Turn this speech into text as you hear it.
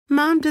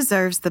Mom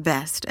deserves the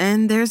best,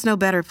 and there's no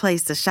better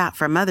place to shop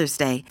for Mother's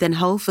Day than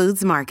Whole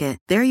Foods Market.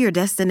 They're your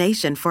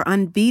destination for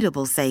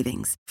unbeatable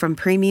savings, from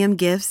premium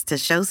gifts to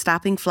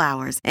show-stopping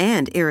flowers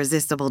and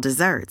irresistible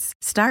desserts.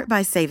 Start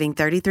by saving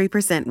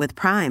 33% with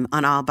Prime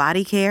on all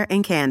body care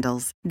and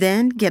candles.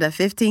 Then get a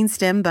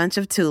 15-stem bunch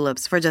of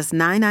tulips for just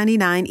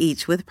 $9.99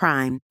 each with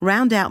Prime.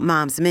 Round out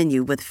Mom's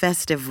menu with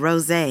festive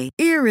rosé,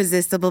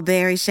 irresistible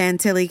berry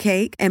chantilly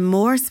cake, and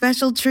more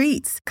special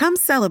treats. Come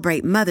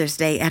celebrate Mother's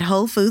Day at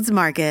Whole Foods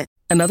Market.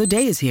 Another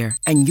day is here,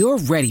 and you're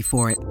ready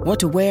for it. What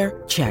to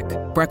wear? Check.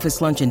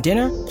 Breakfast, lunch, and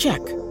dinner? Check.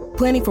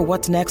 Planning for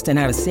what's next and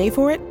how to save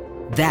for it?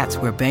 That's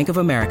where Bank of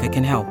America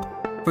can help.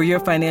 For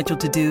your financial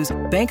to-dos,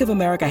 Bank of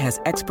America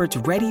has experts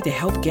ready to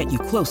help get you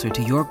closer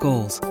to your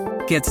goals.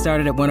 Get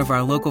started at one of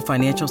our local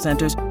financial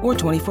centers or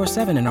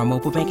 24/7 in our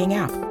mobile banking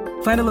app.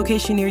 Find a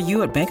location near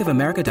you at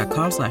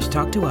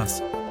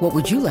bankofamerica.com/talktous. What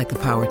would you like the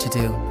power to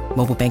do?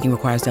 Mobile banking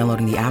requires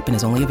downloading the app and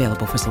is only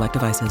available for select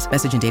devices.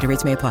 Message and data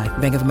rates may apply.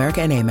 Bank of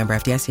America N.A., member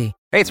FDIC.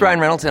 Hey, it's Ryan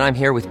Reynolds, and I'm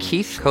here with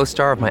Keith,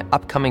 co-star of my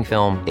upcoming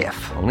film,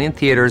 If, only in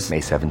theaters May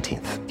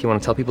 17th. Do you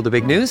want to tell people the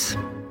big news?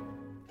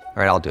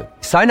 All right, I'll do it.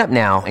 Sign up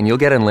now and you'll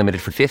get unlimited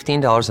for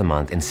 $15 a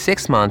month and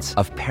 6 months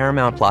of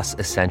Paramount Plus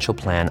Essential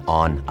Plan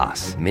on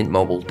us.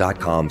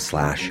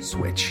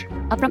 MintMobile.com/switch.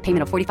 Upfront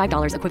payment of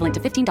 $45 equivalent to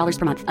 $15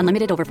 per month.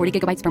 Unlimited over 40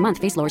 gigabytes per month.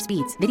 Face lower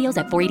speeds. Videos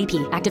at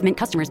 480p. Active Mint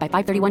customers by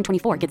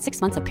 531.24 get 6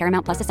 months of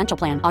Paramount Plus Essential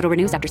Plan. Auto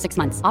renews after 6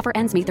 months. Offer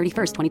ends May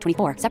 31st,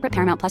 2024. Separate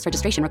Paramount Plus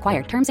registration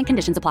required. Terms and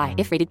conditions apply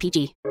if rated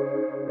PG.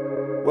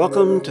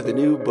 Welcome to the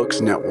New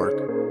Books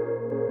Network.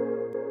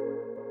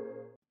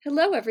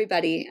 Hello,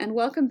 everybody, and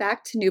welcome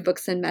back to New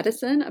Books in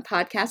Medicine, a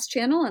podcast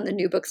channel on the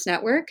New Books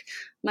Network.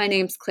 My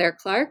name's Claire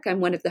Clark.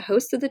 I'm one of the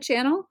hosts of the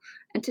channel,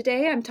 and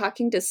today I'm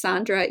talking to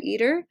Sandra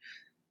Eder,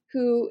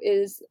 who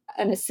is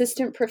an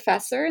assistant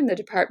professor in the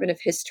Department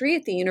of History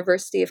at the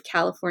University of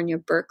California,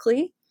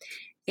 Berkeley,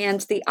 and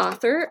the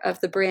author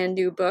of the brand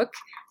new book,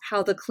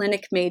 How the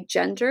Clinic Made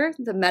Gender,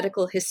 The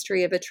Medical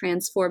History of a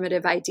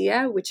Transformative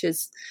Idea, which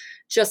is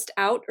just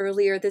out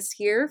earlier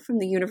this year from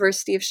the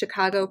University of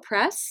Chicago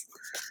Press.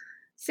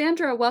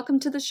 Sandra, welcome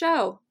to the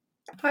show.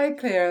 Hi,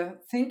 Claire.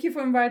 Thank you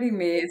for inviting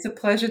me. It's a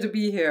pleasure to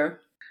be here.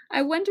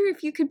 I wonder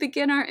if you could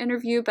begin our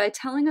interview by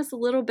telling us a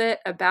little bit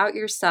about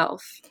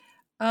yourself.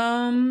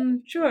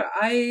 Sure.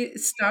 I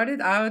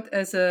started out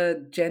as a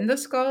gender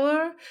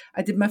scholar.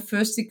 I did my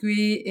first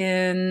degree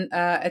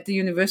at the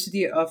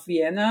University of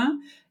Vienna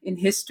in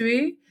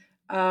history,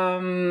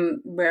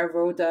 where I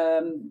wrote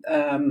a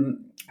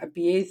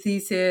BA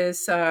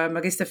thesis,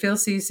 Magister Phil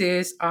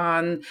thesis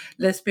on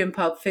lesbian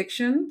pulp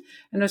fiction,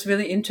 and I was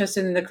really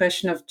interested in the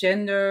question of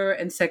gender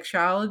and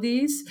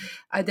sexualities.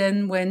 I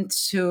then went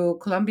to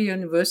Columbia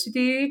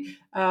University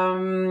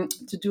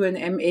to do an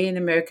MA in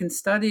American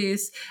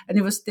Studies, and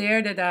it was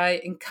there that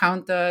I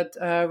encountered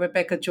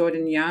Rebecca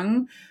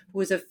Jordan-Young, who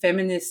is a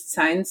feminist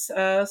science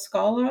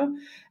scholar,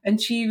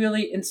 and she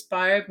really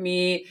inspired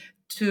me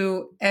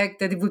to act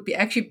that it would be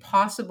actually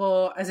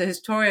possible as a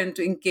historian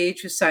to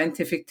engage with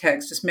scientific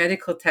texts, with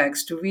medical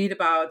texts, to read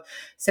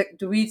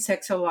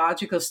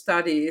sexological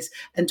studies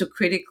and to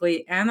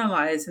critically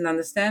analyze and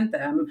understand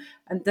them.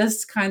 And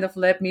this kind of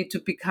led me to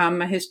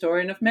become a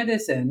historian of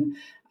medicine.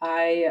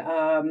 I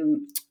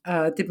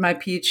did my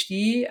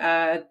PhD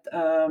at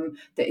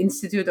the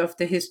Institute of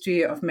the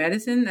History of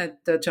Medicine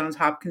at the Johns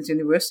Hopkins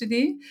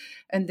University.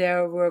 And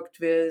there I worked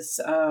with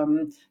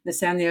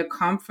Nathaniel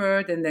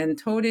Comfort and then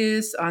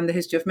Todis on the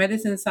history of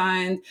medicine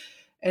science.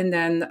 And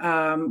then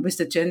with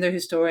the gender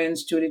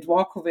historians, Judith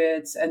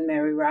Walkowitz and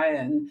Mary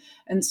Ryan.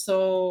 And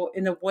so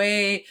in a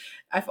way,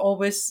 I've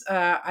always,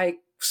 I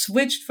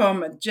switched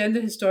from a gender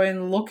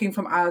historian looking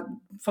from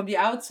the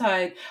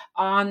outside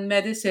on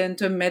medicine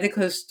to a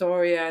medical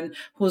historian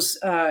who's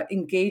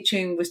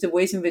engaging with the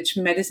ways in which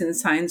medicine and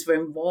science were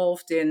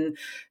involved in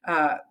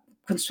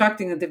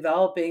constructing and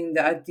developing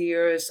the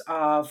ideas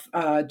of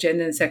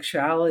gender and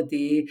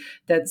sexuality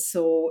that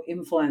so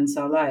influence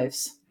our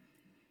lives.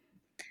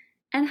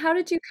 And how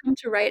did you come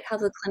to write How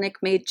the Clinic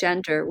Made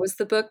Gender? Was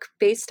the book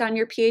based on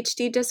your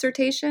PhD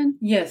dissertation?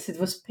 Yes, it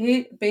was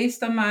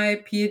based on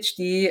my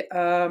PhD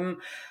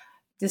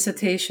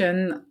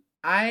dissertation.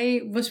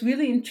 I was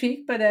really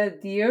intrigued by the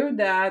idea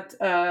that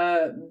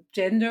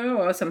gender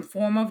or some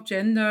form of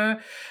gender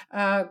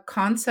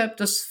concept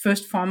was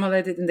first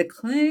formulated in the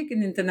clinic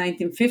and in the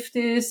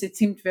 1950s. It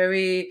seemed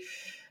very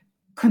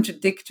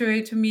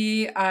contradictory to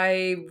me.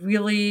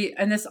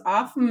 And as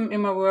often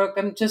in my work,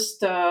 I'm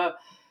just...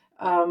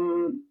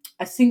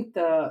 I think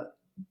the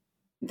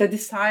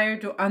desire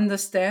to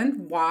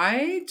understand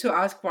why, to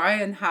ask why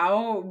and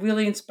how,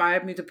 really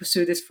inspired me to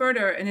pursue this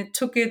further. And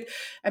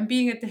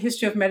being at the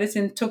History of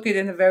Medicine took it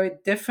in a very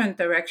different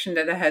direction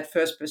that I had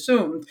first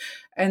presumed.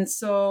 And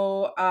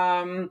so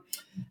I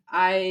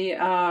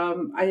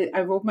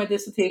wrote my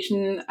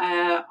dissertation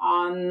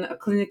on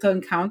clinical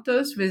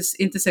encounters with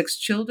intersex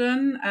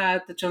children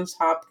at the Johns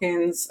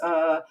Hopkins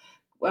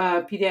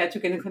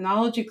pediatric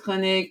endocrinology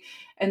clinic.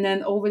 And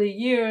then over the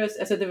years,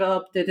 as I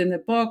developed it in the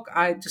book,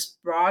 I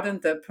just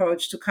broadened the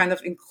approach to kind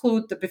of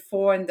include the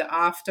before and the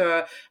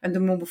after, and to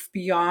move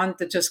beyond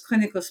the just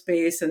clinical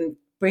space and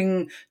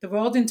bring the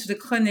world into the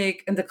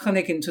clinic and the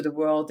clinic into the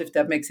world, if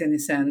that makes any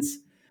sense.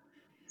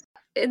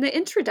 In the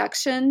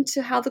introduction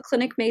to How the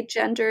Clinic Made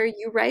Gender,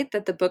 you write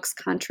that the book's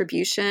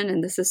contribution,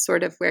 and this is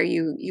sort of where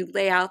you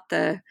lay out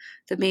the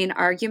main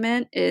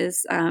argument,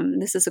 is,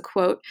 this is a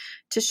quote,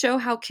 to show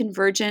how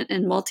convergent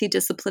and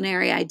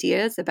multidisciplinary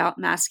ideas about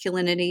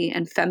masculinity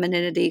and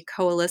femininity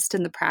coalesced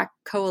in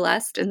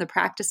the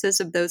practices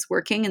of those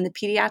working in the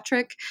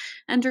pediatric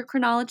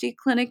endocrinology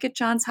clinic at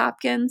Johns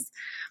Hopkins.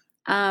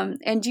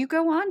 And you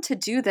go on to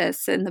do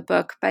this in the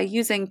book by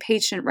using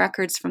patient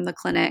records from the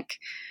clinic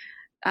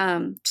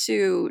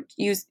to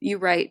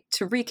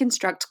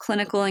reconstruct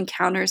clinical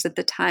encounters at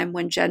the time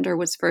when gender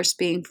was first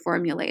being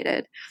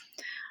formulated.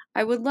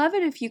 I would love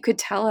it if you could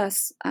tell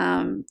us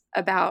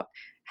about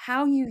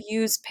how you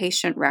use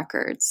patient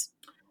records.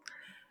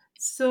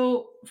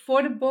 So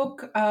for the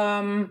book,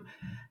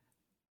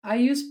 I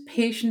use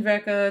patient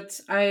records.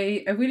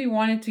 I really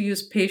wanted to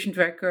use patient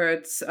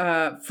records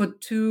for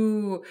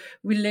two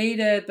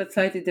related but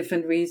slightly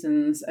different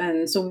reasons.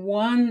 And so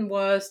one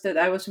was that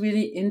I was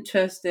really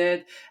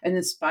interested and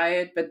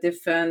inspired by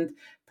different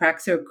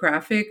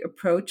praxeographic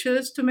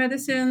approaches to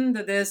medicine.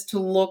 That is, to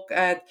look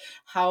at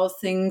how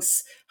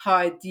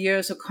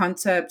ideas or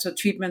concepts or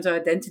treatments or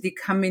identity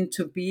come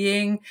into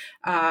being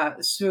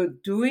through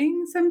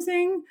doing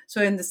something.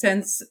 So in the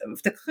sense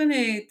of the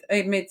clinic,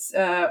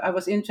 I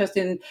was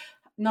interested in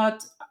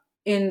not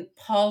in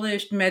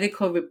polished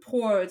medical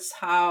reports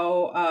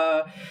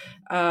that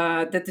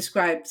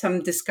describe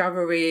some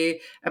discovery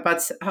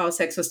about how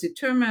sex was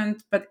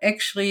determined, but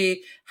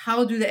actually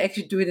how do they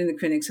actually do it in the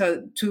clinic?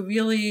 So to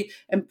really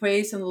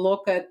embrace and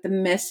look at the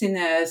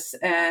messiness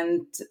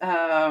and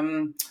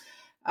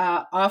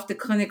of the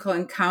clinical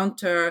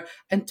encounter,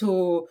 and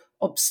to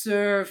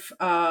observe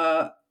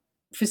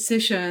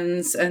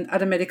physicians and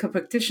other medical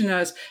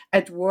practitioners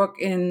at work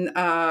in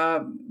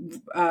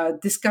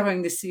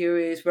discovering the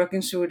theories,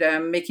 working through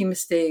them, making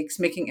mistakes,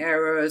 making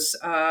errors,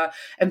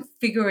 and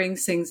figuring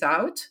things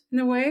out in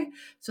a way.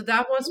 So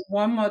that was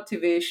one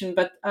motivation.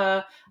 But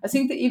I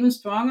think the even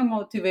stronger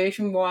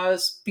motivation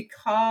was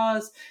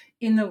because,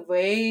 in a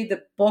way,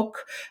 the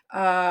book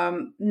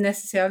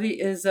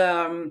necessarily is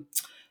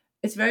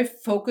it's very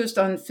focused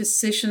on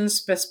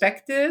physicians'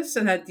 perspectives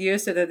and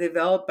ideas that are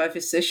developed by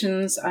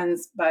physicians and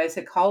by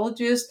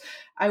psychologists.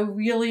 I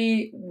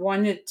really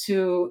wanted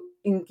to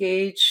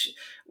engage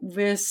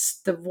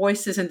with the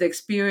voices and the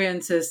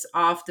experiences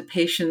of the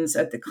patients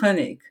at the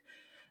clinic.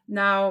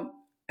 Now,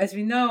 as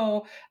we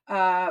know,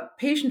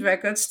 patient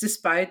records,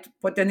 despite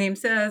what their name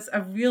says,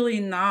 are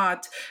really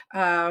not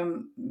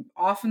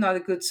often not a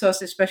good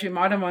source, especially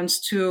modern ones,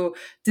 to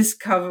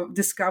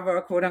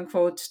discover, quote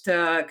unquote,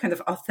 the kind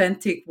of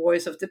authentic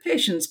voice of the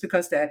patients,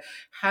 because they're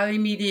highly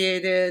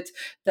mediated.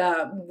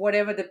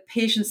 Whatever the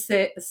patient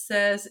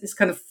says is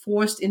kind of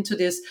forced into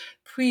this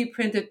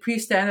pre-printed,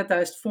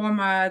 pre-standardized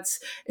formats.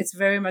 It's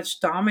very much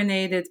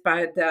dominated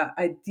by the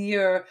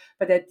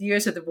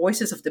ideas of the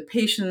voices of the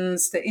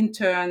patients, the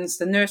interns,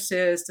 the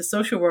nurses, the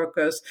social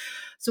workers.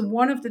 So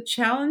one of the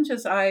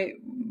challenges I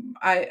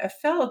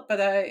felt, but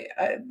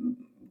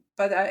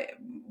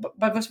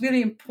what's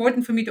really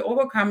important for me to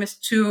overcome is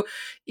to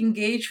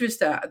engage with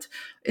that,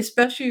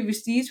 especially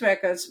with these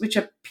records, which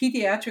are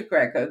pediatric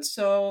records.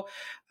 So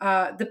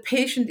the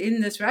patient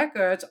in this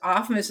record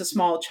often is a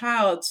small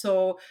child,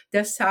 so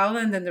they're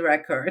silent in the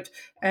record,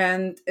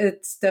 and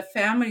it's the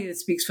family that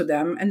speaks for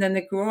them. And then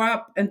they grow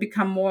up and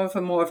become more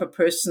of a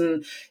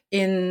person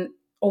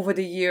over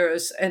the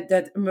years, and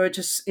that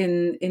emerges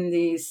in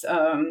these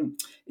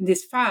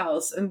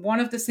files. And one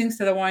of the things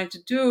that I wanted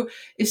to do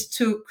is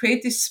to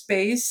create this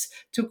space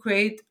to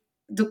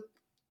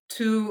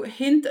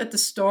hint at the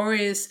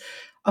stories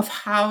of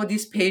how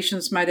these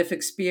patients might have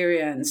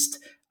experienced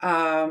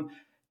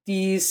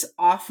these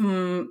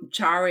often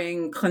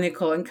jarring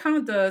clinical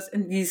encounters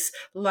and these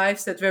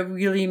lives that were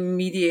really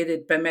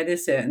mediated by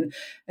medicine.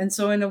 And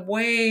so in a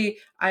way,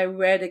 I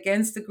read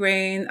against the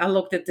grain. I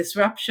looked at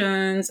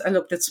disruptions. I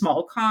looked at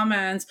small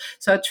comments.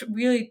 So I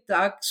really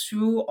dug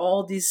through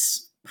all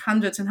these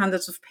hundreds and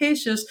hundreds of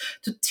pages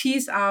to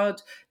tease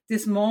out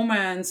these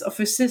moments of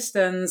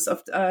resistance,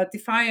 of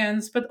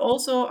defiance, but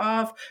also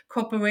of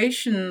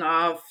cooperation,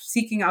 of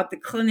seeking out the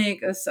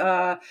clinic as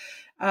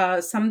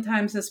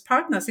sometimes as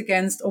partners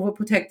against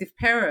overprotective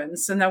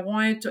parents. And I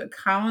wanted to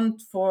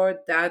account for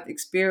that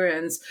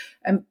experience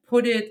and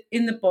put it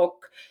in the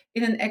book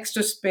in an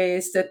extra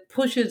space that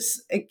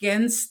pushes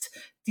against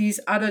these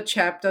other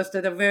chapters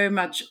that are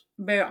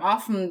very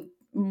often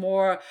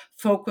more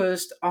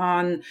focused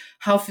on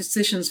how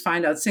physicians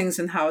find out things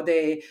and how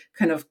they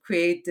kind of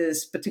create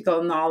this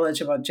particular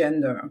knowledge about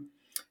gender.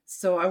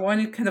 So I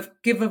want to kind of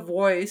give a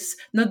voice,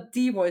 not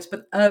the voice,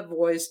 but a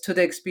voice to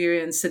the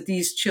experience that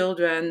these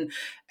children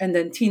and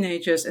then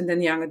teenagers and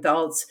then young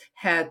adults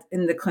had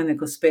in the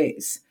clinical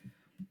space.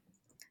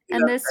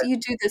 And you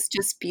do this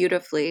just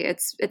beautifully.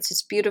 It's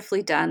just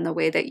beautifully done, the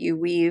way that you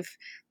weave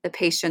the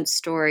patient's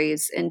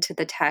stories into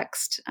the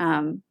text,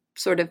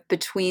 sort of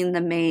between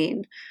the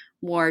main,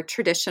 more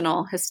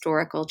traditional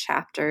historical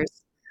chapters.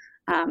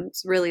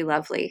 It's really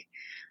lovely.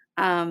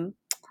 Um,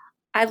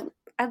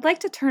 I'd like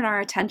to turn our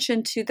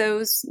attention to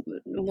those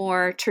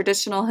more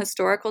traditional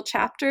historical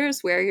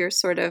chapters where you're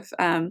sort of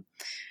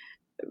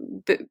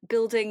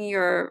building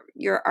your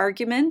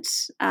argument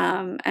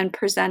and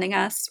presenting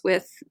us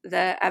with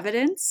the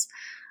evidence.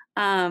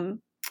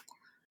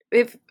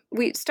 If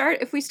we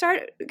start at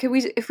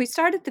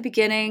the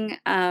beginning,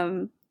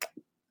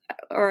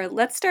 or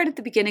let's start at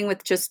the beginning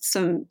with just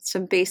some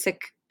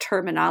basic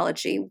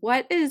terminology.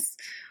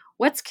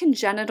 What's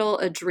congenital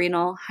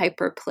adrenal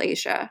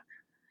hyperplasia?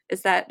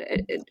 Is that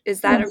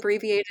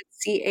abbreviated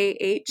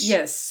CAH?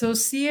 Yes. So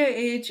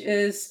CAH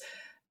is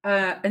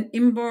an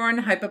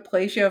inborn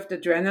hyperplasia of the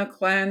adrenal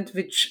gland,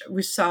 which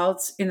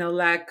results in a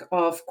lack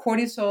of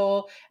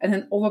cortisol and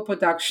an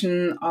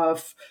overproduction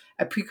of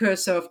a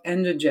precursor of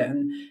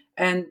androgen.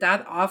 And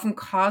that often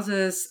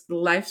causes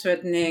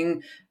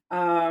life-threatening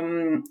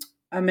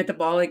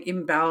metabolic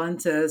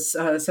imbalances,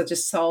 such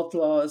as salt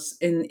loss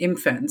in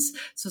infants.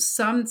 So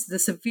the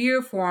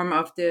severe form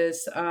of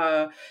this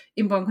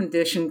inborn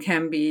condition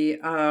can be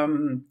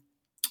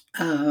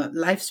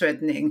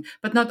life-threatening,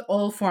 but not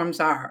all forms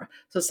are.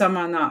 So some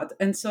are not.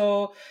 And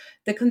so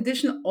the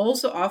condition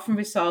also often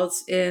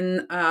results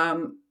in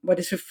what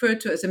is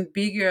referred to as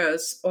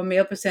ambiguous or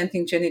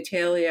male-presenting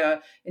genitalia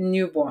in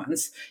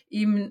newborns,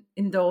 even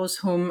in those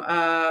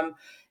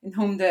in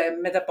whom the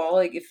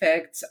metabolic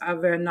effects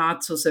were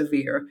not so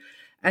severe.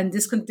 And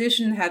this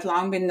condition had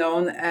long been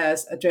known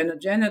as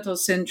adrenogenital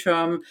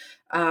syndrome,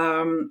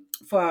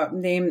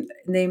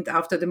 named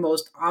after the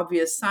most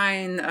obvious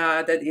sign,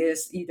 that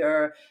is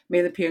either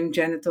male-appearing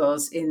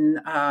genitals in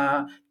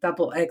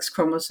double X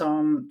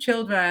chromosome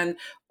children,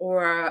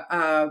 or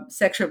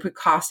sexual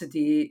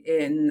precocity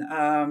in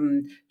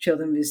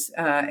children with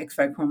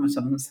XY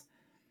chromosomes.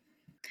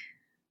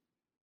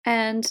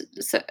 And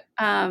so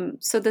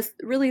this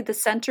really the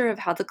center of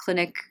how the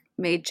clinic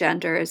made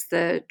gender is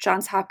the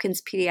Johns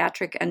Hopkins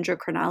Pediatric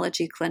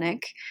Endocrinology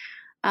Clinic.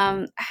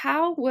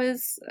 How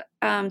was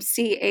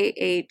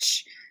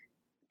CAH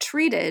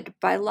treated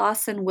by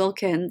Lawson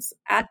Wilkins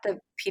at the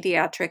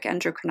Pediatric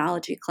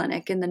Endocrinology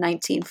Clinic in the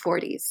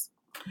 1940s?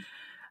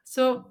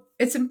 So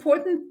it's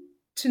important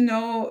to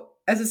know,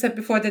 as I said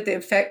before, that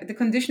the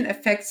condition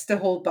affects the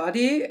whole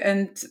body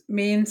and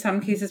may in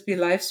some cases be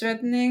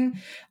life-threatening.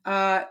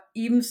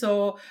 Even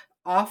so,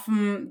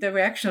 often the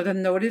reaction or the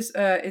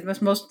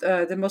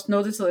most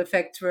noticeable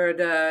effects were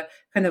the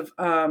kind of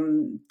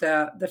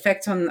the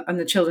effects on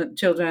the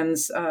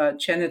children's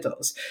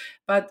genitals.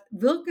 But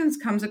Wilkins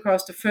comes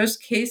across the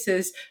first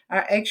cases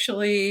are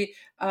actually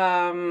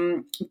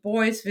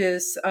boys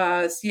with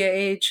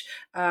CAH,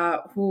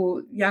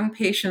 young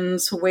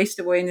patients who waste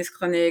away in his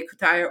clinic, who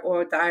die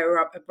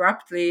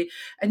abruptly,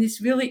 and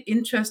he's really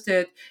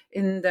interested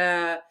in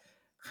the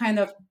kind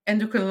of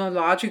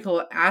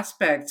endocrinological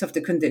aspects of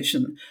the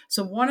condition.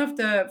 So one of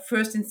the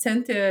first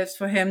incentives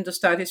for him to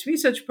start his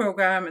research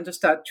program and to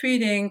start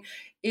treating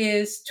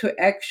is to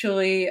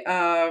actually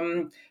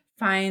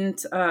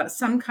find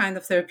some kind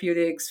of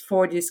therapeutics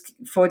for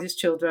these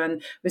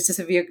children with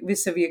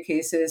severe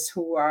cases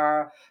who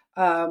are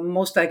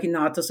most likely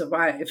not to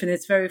survive. And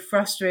it's very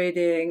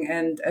frustrating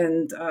and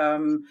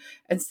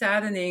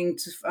saddening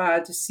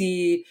to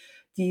see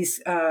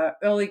these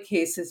early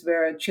cases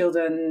where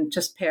children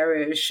just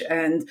perish,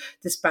 and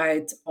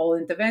despite all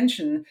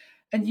intervention.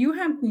 And Hugh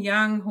Hampton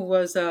Young, who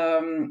was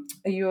a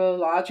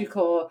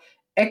urological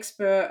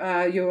expert,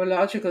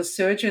 urological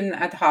surgeon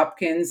at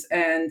Hopkins,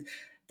 and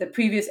the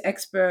previous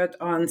expert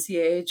on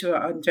CAH, or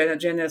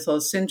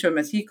adrenogenital syndrome,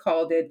 as he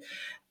called it,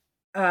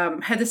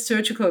 had a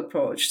surgical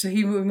approach. So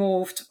he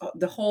removed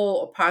the whole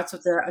or parts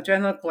of the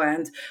adrenal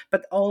gland,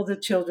 but all the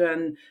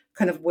children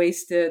kind of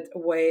wasted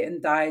away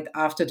and died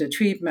after the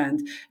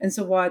treatment. And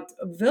so what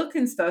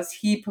Wilkins does,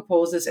 he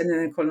proposes an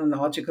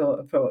endocrinological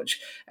approach.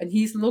 And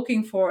he's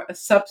looking for a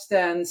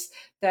substance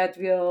that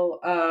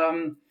will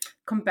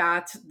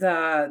combat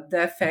the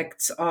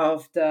effects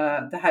of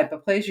the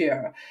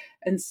hyperplasia.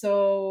 And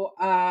so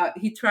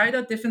he tried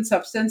out different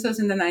substances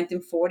in the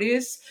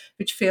 1940s,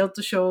 which failed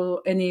to show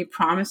any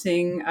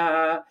promising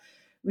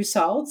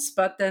results.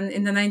 But then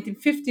in the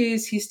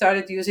 1950s, he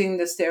started using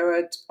the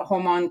steroid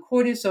hormone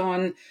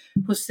cortisone,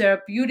 whose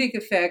therapeutic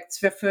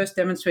effects were first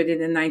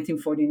demonstrated in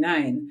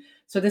 1949.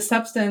 So the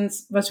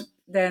substance was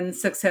then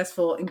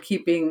successful in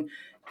keeping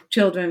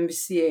children with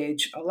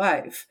CAH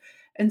alive.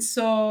 And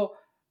so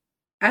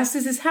as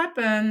this is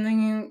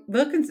happening,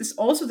 Wilkins is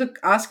also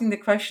asking the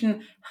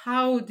question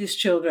how these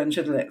children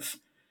should live,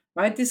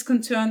 right? This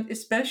concerned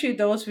especially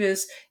those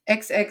with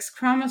XX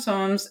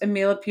chromosomes and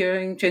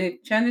male-appearing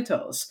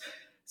genitals.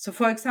 So,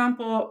 for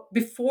example,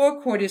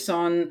 before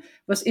cortisone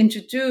was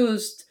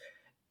introduced,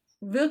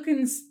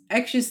 Wilkins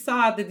actually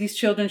thought that these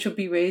children should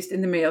be raised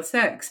in the male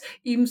sex,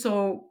 even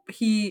so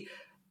he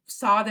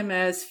saw them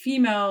as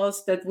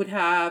females that would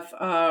have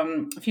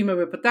female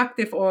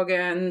reproductive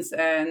organs,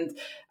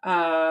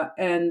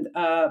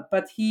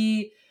 but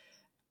he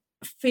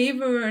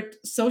favored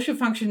social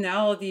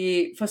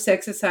functionality for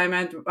sex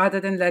assignment rather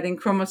than letting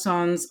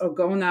chromosomes or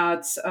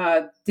gonads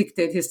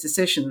dictate his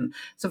decision.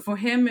 So for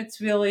him, it's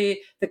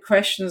really the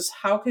questions,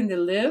 how can they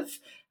live?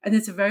 And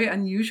it's a very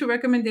unusual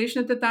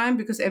recommendation at the time,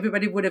 because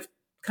everybody would have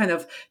kind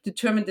of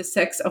determined the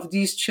sex of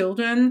these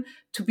children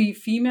to be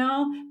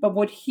female. But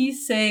what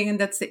he's saying, and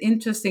that's the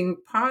interesting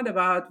part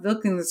about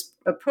Wilkins'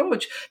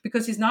 approach,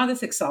 because he's not a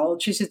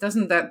sexologist, he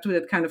doesn't do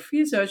that kind of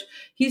research,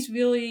 he's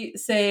really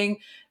saying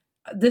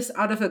this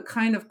out of a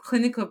kind of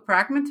clinical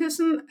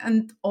pragmatism,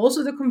 and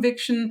also the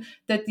conviction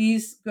that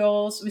these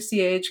girls with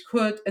CAH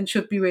could and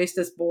should be raised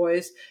as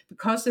boys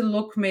because they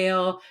look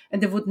male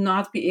and they would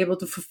not be able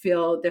to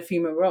fulfill their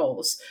female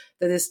roles.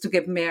 That is, to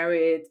get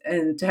married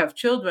and to have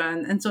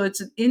children. And so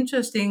it's an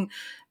interesting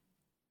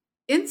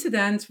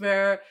incident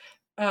where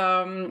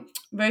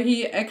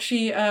he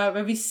actually,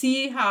 where we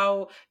see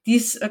how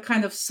these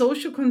kind of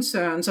social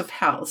concerns of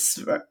health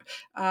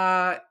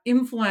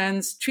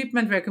influence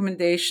treatment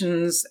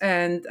recommendations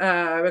and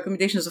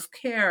recommendations of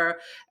care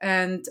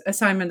and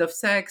assignment of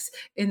sex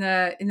in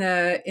a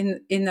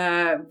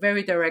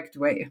very direct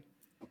way.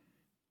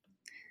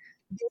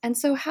 And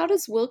so how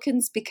does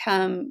Wilkins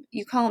become,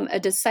 you call him a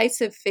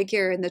decisive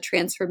figure in the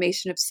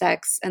transformation of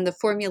sex and the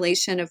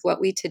formulation of what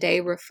we today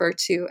refer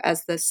to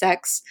as the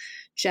sex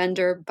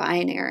gender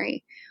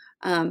binary?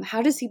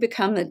 How does he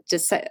become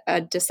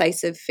a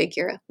decisive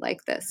figure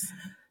like this?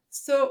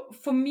 So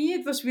for me,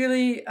 it was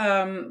really,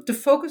 the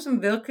focus on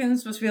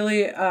Wilkins was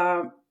really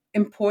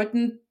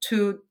important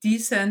to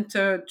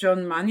decenter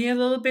John Money a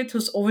little bit,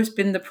 who's always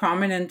been the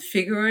prominent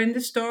figure in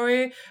the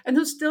story and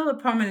who's still a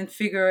prominent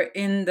figure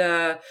in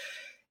the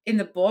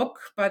book.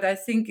 But I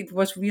think it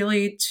was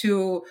really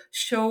to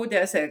show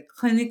there's a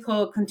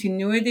clinical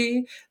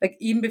continuity, like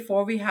even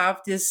before we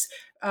have this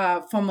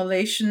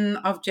formulation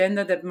of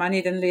gender that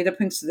Money then later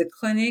brings to the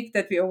clinic,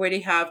 that we already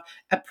have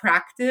a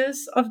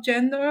practice of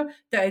gender,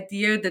 the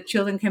idea that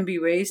children can be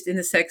raised in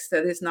a sex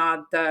that is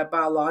not the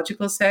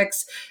biological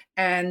sex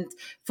and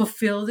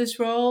fulfill this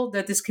role,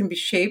 that this can be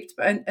shaped.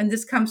 And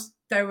this comes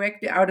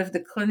directly out of the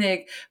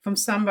clinic from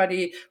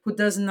somebody who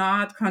does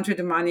not, contrary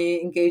to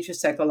Money, engage with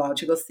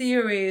psychological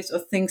theories or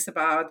thinks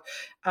about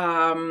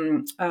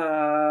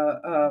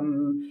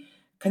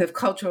kind of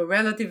cultural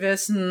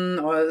relativism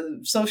or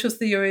social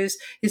theories.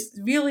 Is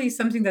really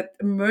something that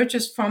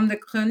emerges from the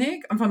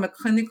clinic and from a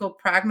clinical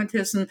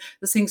pragmatism,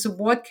 the thing, so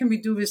what can we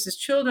do with these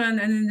children?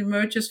 And it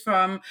emerges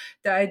from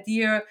the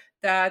idea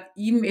that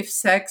even if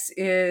sex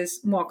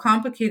is more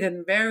complicated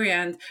and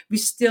variant,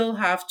 these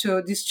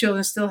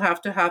children still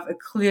have to have a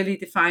clearly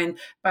defined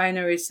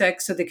binary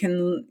sex so they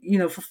can,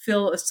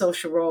 fulfill a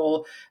social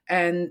role.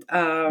 And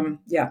I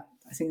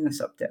think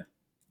that's up there.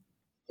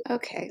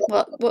 Okay.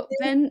 Well,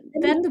 then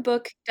the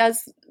book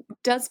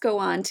does go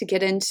on to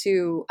get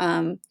into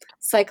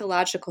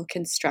psychological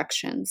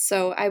construction.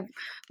 So I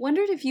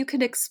wondered if you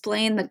could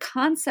explain the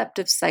concept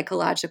of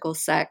psychological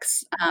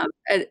sex.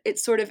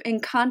 It's sort of in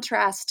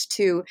contrast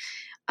to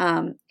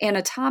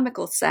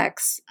anatomical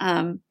sex,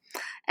 and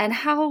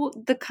how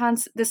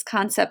this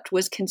concept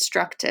was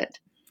constructed.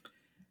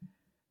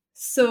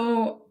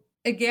 So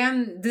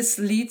again, this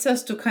leads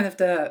us to kind of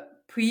the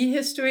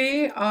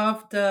prehistory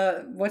of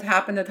what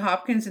happened at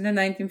Hopkins in the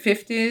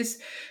 1950s.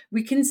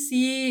 We can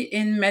see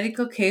in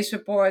medical case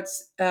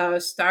reports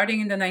starting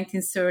in the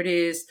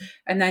 1930s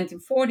and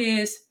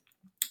 1940s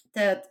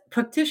that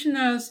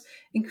practitioners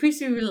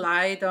increasingly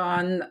relied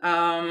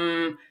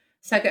on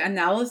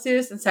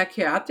psychoanalysis and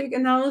psychiatric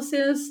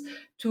analysis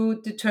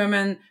to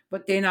determine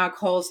what they now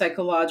call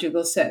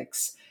psychological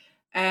sex.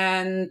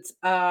 And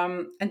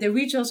they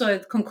reach also a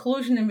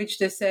conclusion in which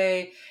they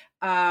say,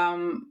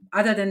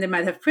 other than they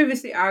might have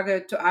previously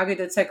argued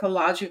that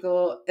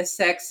psychological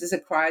sex is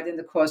acquired in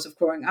the course of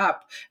growing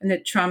up, and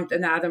it trumped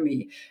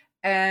anatomy.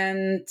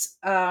 And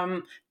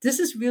this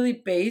is really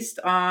based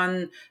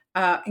on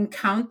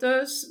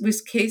encounters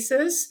with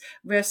cases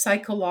where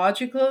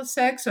psychological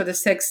sex, or the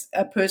sex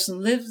a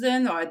person lives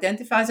in or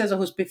identifies as, or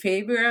whose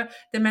behavior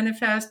they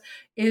manifest,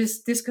 is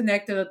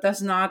disconnected or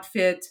does not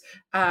fit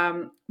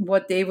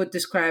what they would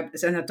describe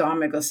as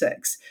anatomical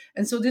sex.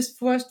 And so this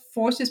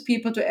forces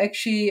people to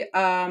actually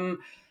so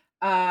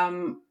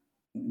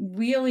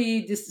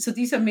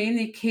these are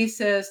mainly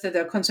cases that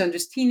are concerned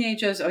with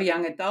teenagers or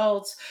young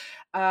adults.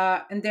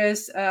 And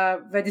there's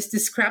where this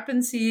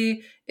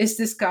discrepancy is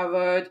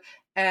discovered,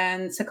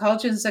 and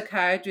psychologists and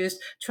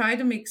psychiatrists try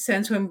to make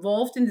sense, who are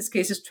involved in these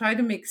cases, try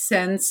to make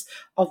sense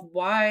of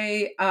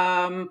why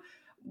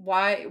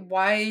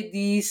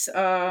these,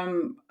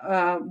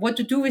 what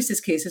to do with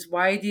these cases,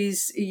 why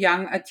these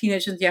young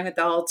teenagers and young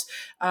adults,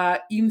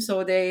 even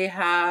though they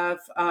have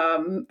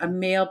a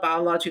male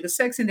biological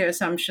sex in their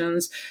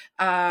assumptions,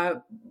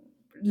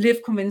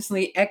 live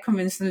convincingly, act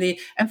convincingly,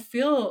 and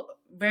feel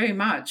very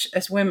much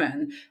as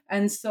women.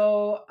 And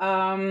so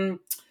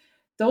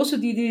those who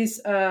did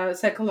these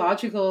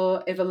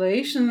psychological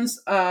evaluations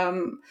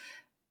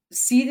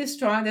see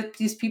that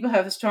these people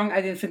have a strong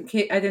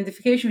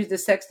identification with the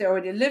sex they're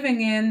already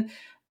living in.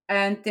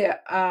 And they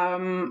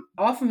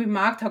often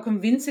remarked how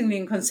convincingly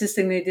and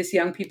consistently these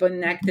young people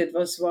enacted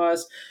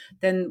was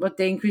then what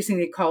they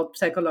increasingly called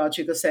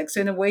psychological sex.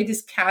 So in a way,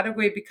 this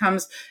category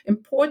becomes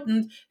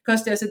important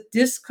because there's a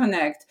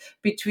disconnect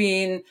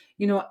between,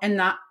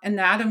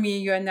 anatomy,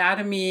 your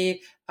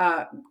anatomy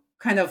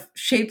kind of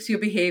shapes your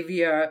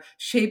behavior,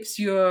 shapes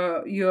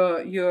your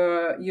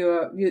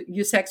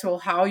sexual,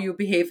 how you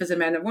behave as a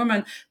man or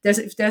woman.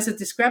 If there's a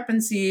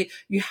discrepancy,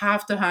 you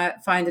have to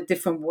find a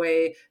different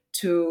way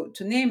to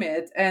name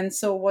it. And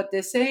so what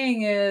they're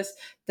saying is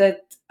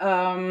that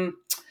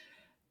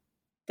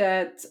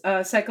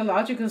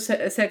psychological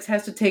sex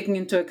has to take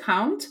into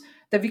account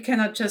that we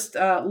cannot just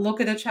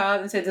look at a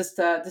child and say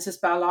this is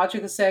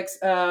biological sex,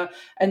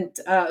 and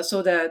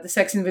so the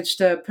sex in which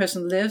the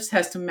person lives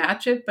has to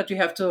match it, but you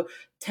have to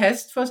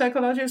test for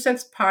psychological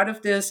sex. Part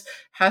of this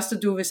has to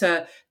do with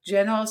a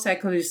general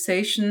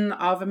psychologization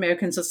of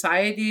American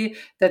society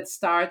that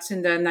starts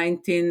in the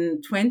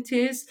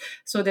 1920s.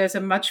 So there's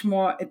a much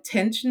more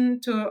attention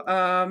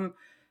to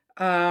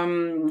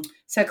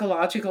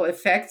psychological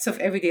effects of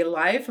everyday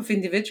life of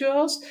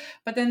individuals.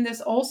 But then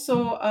there's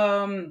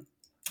also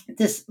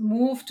this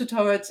move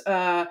towards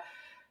to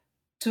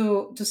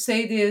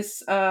say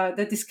this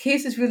that this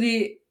case is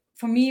really,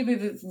 for me,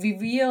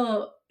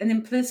 reveal an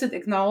implicit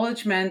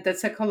acknowledgement that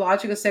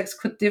psychological sex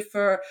could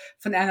differ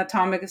from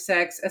anatomical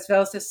sex, as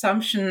well as the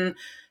assumption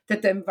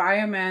that the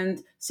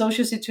environment,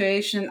 social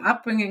situation,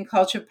 upbringing,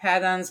 culture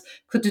patterns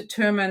could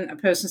determine a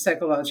person's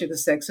psychological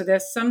sex. So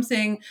there's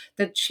something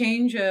that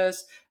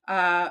changes,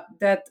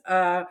 that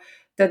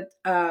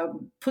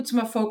puts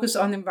more focus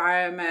on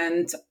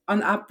environment,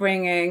 on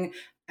upbringing,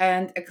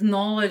 and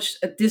acknowledge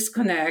a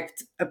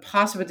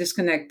possible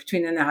disconnect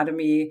between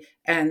anatomy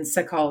and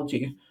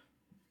psychology.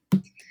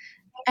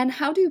 And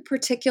how do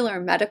particular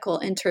medical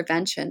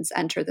interventions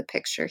enter the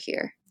picture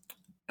here?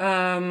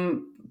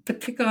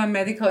 Particular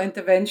medical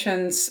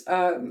interventions.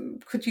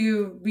 Could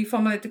you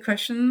reformulate the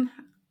question?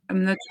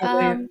 I'm not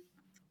sure.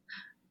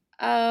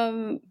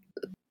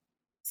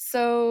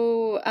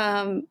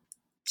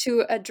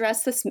 To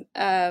address this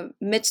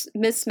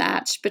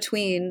mismatch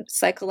between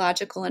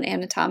psychological and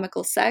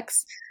anatomical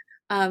sex,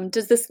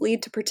 does this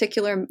lead to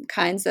particular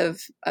kinds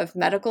of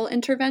medical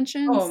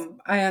interventions? Oh,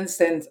 I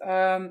understand.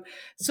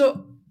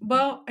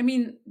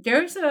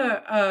 There's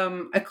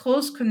a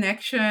close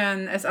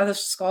connection, as other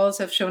scholars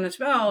have shown as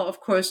well,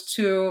 of course,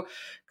 to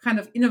kind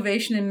of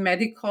innovation in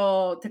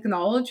medical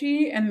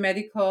technology and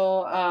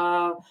medical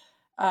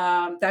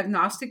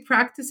diagnostic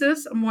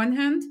practices on one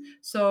hand.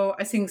 So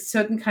I think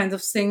certain kinds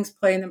of things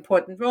play an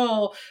important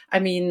role.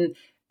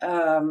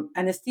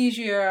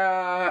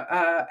 Anesthesia,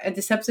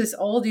 antisepsis,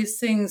 all these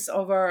things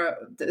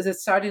that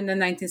started in the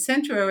 19th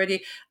century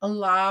already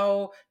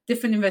allow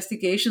different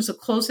investigations, so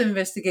closer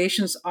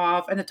investigations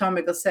of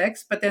anatomical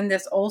sex. But then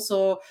there's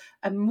also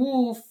a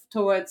move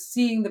towards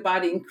seeing the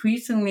body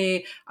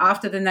increasingly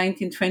after the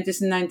 1920s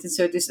and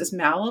 1930s as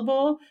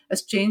malleable,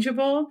 as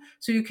changeable.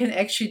 So you can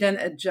actually then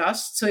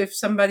adjust. So if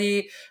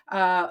somebody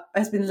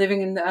has been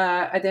living in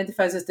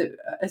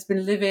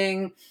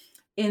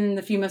in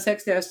the female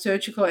sex, there are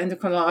surgical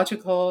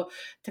endocrinological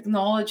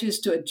technologies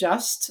to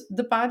adjust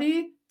the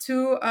body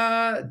to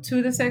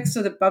the sex,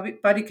 so the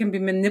body can be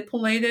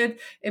manipulated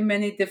in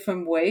many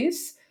different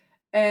ways.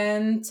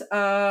 And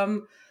I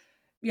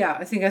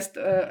think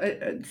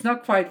it's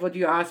not quite what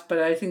you asked, but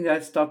I think I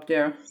stopped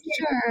there.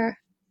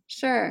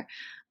 Sure.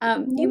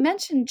 You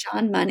mentioned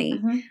John Money.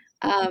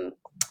 Mm-hmm.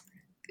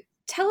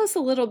 Tell us a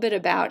little bit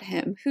about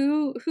him.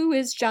 Who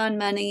is John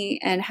Money,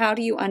 and how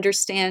do you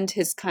understand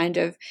his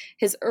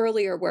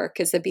earlier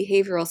work as a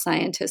behavioral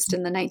scientist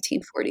in the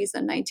 1940s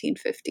and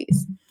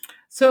 1950s?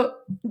 So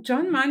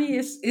John Money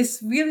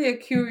is really a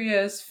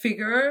curious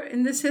figure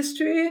in this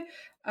history,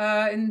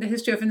 in the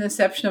history of an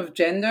inception of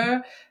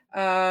gender,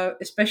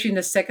 especially in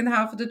the second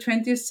half of the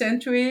 20th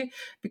century,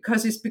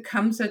 because he's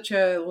become such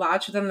a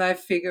larger-than-life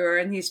figure,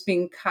 and he's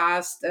being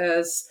cast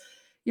as,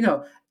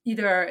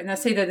 either, and I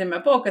say that in my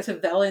book, as a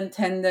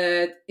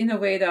well-intended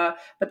innovator,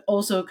 but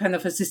also kind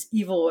of as this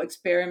evil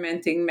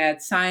experimenting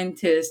mad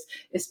scientist,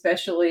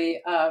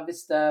 especially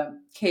with the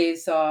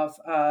case of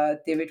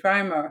David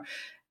Reimer.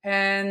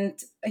 And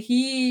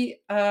he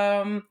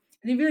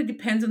really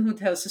depends on who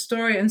tells the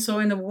story. And so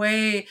in a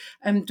way,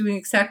 I'm doing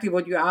exactly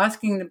what you're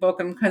asking in the book.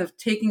 I'm kind of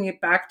taking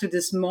it back to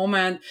this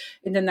moment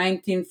in the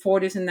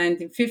 1940s and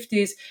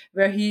 1950s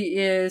where he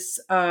is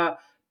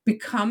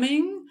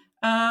becoming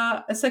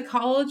a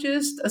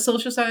psychologist, a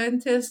social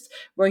scientist,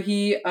 where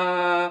he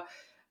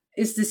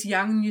is this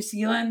young New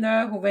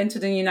Zealander who went to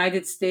the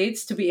United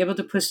States to be able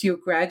to pursue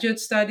graduate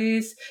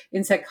studies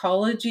in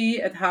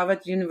psychology at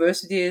Harvard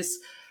University's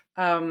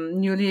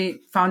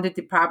newly founded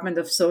Department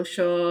of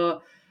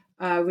Social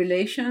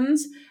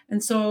Relations.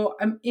 And so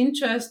I'm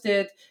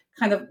interested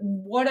kind of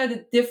what are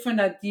the different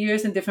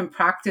ideas and different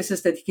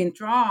practices that he can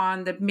draw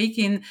on that make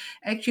him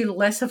actually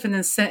less of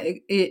an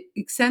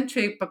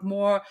eccentric, but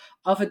more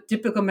of a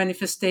typical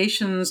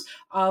manifestations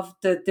of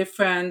the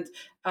different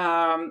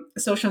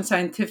social and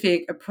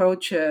scientific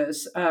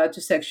approaches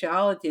to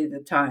sexuality at the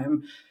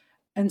time.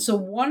 And so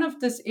one of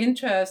these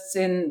interests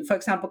in, for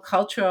example,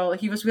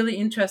 he was really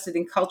interested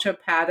in cultural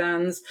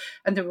patterns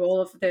and the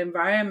role of the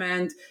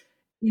environment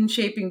in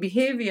shaping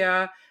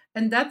behavior.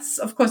 And that's,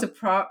 of course, a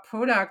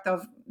product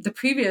of the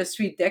previous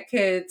 3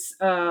 decades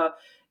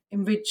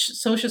in which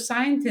social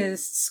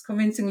scientists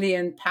convincingly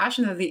and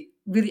passionately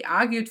really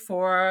argued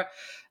for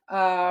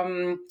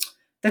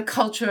the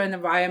culture and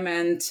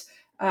environment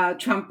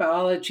trump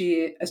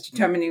biology as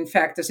determining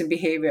factors in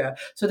behavior.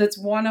 So that's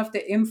one of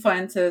the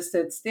influences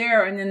that's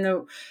there. And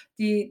then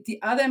the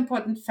other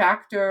important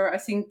factor, I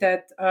think,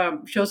 that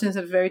shows is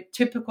a very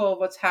typical of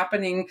what's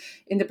happening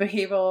in the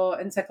behavioral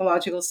and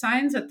psychological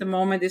science at the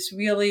moment is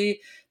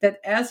really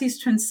that as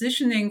he's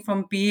transitioning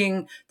from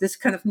being this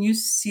kind of New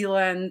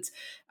Zealand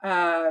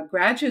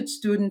graduate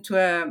student to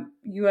a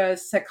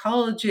US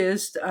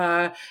psychologist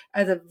at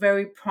a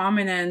very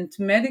prominent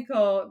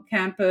medical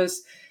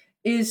campus,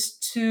 there's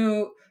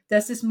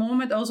this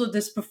moment also,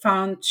 this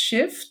profound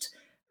shift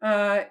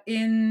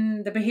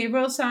in the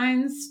behavioral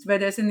science where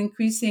there's an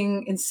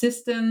increasing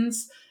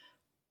insistence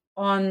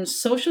on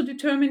social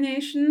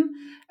determination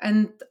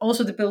and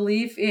also the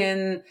belief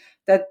in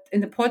the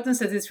importance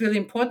that it's really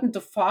important to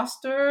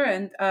foster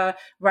and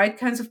right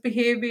kinds of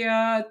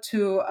behavior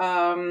to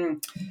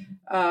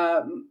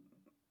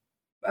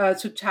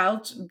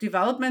child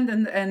development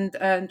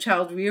and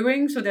child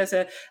rearing. So there's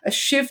a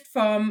shift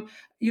from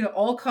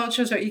all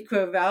cultures are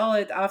equally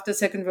valid after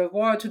Second World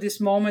War to this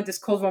moment, this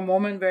Cold War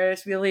moment, where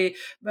it's really,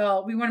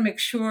 well, we want to make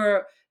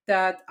sure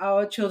that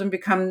our children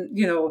become,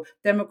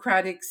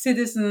 democratic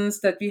citizens,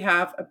 that we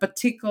have a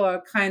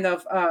particular kind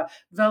of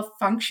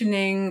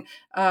well-functioning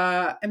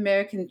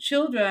American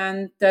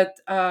children that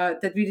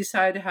we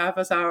decide to have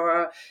as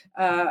our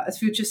as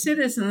future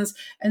citizens.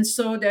 And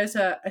so there's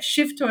a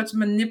shift towards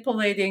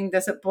manipulating.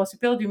 There's a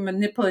possibility of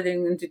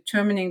manipulating and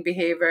determining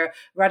behavior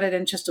rather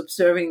than just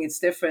observing its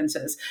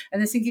differences.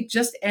 And I think it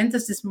just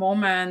enters this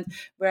moment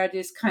where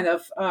this kind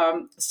of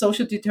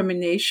social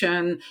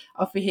determination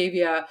of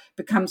behavior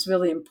becomes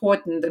really important.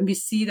 And we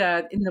see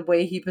that in the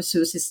way he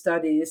pursues his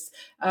studies,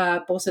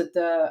 both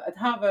at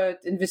Harvard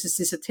in his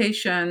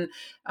dissertation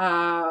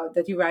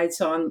that he writes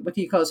on what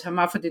he calls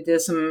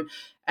hermaphroditism,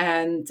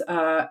 and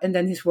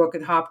then his work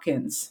at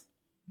Hopkins.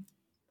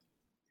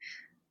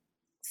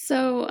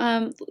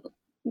 So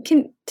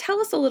can tell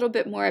us a little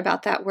bit more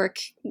about that work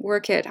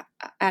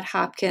at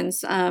Hopkins.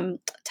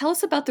 Tell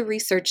us about the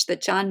research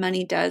that John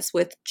Money does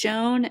with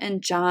Joan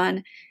and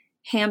John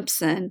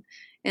Hampson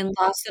in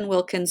Lawson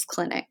Wilkins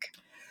Clinic.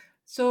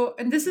 So,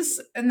 and this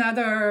is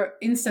another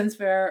instance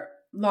where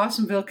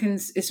Lawson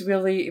Wilkins is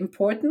really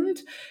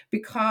important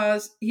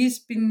because he's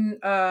been,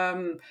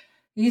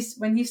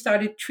 when he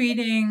started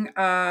treating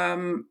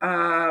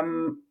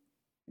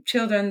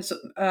children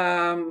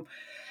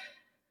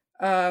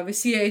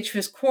with CAH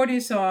with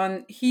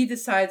cortisone, he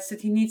decides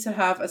that he needs to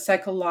have a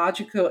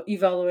psychological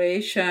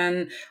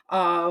evaluation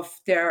of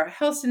their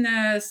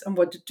healthiness and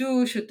what to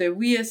do. Should they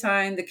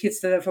reassign the kids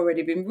that have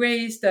already been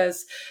raised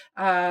as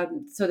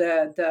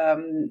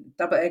the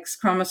double X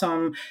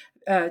chromosome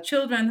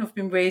children who've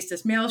been raised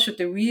as males, should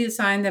they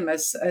reassign them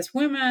as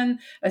women,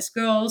 as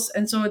girls?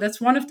 And so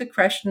that's one of the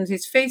questions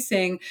he's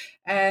facing,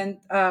 and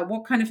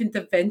what kind of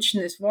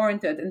intervention is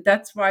warranted. And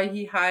that's why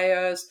he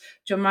hires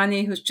John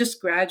Money, who's just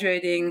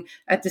graduating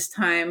at this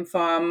time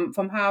from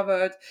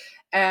Harvard.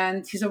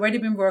 And he's already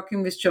been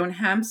working with Joan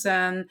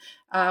Hampson,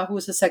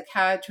 who's a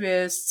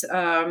psychiatrist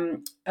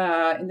in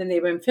the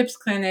neighboring Phipps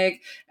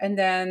Clinic. And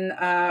then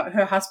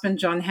her husband,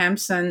 John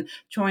Hampson,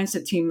 joins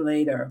the team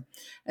later.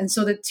 And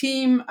so the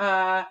team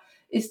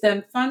is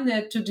then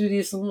funded to do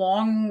this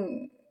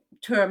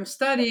long-term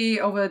study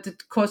over the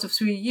course of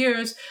 3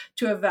 years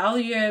to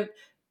evaluate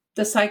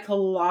the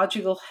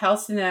psychological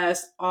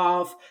healthiness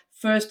of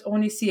first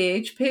only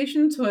CAH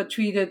patients who are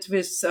treated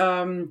with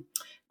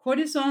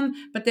cortisone,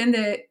 but then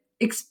they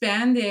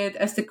expanded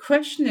as the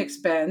question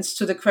expands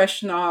to the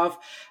question of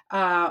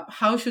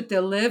how should they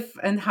live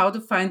and how to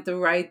find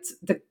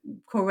the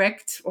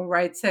correct or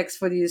right sex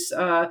for these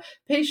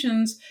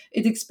patients.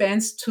 It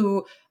expands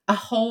to a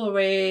whole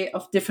array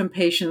of different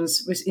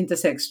patients with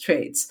intersex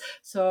traits.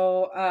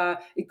 So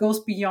it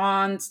goes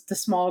beyond the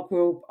small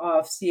group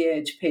of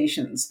CAH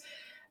patients.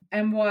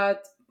 And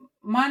what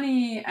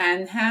Money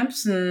and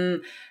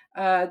Hampson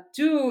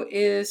do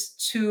is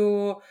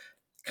to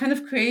kind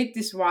of create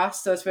these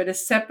rosters where they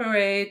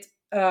separate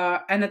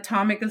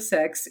anatomical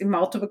sex in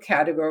multiple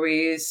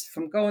categories,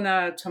 from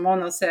gonad,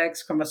 hormonal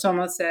sex,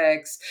 chromosomal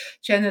sex,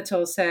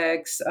 genital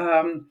sex,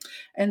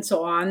 and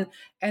so on.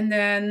 And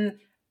then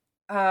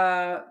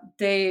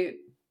they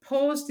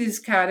pose these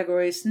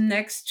categories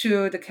next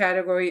to the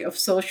category of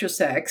social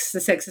sex, the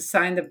sex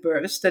assigned at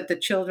birth that the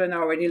children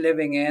are already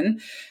living in.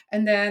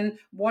 And then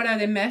what are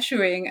they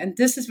measuring? And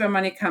this is where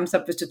Money comes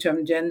up with the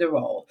term gender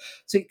role.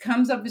 So he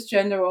comes up with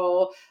gender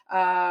role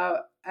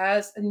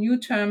as a new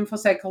term for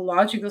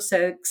psychological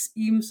sex,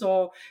 even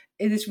so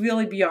it is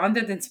really beyond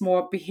that. It's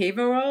more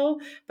behavioral,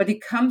 but he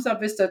comes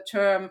up with the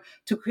term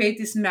to create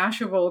this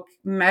measurable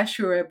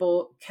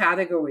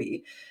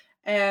category.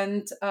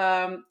 And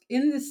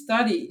in the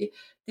study,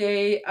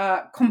 they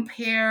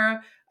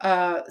compare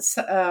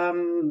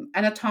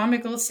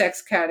anatomical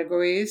sex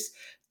categories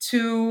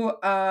to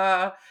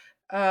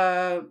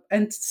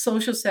and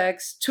social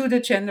sex to the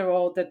gender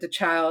role that the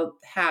child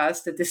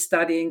has, that is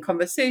studying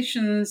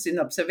conversations, in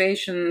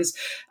observations,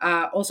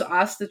 also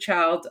ask the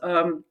child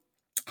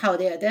how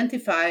they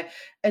identify.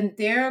 And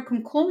their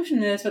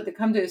conclusion is, what they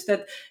come to, is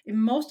that in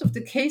most of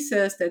the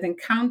cases that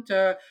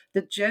encounter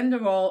the gender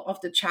role of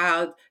the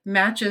child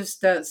matches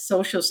the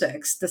social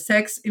sex, the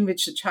sex in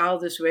which the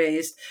child is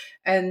raised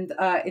and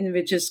in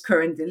which is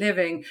currently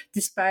living,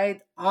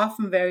 despite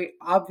often very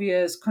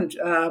obvious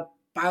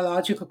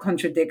biological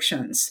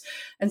contradictions.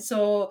 And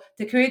so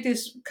they create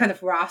these kind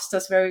of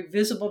rasters, very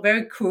visible,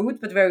 very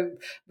crude, but very,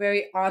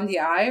 very on the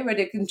eye, where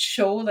they can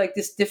show like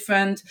this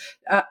different,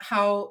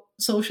 how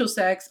social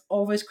sex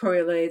always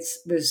correlates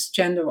with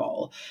gender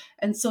role.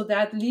 And so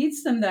that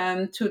leads them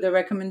then to the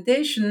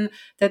recommendation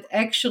that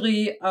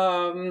actually,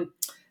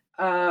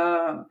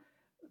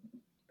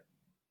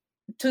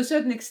 to a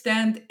certain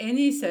extent,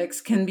 any sex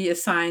can be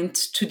assigned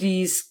to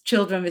these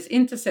children with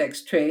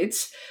intersex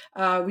traits.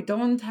 We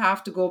don't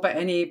have to go by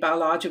any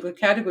biological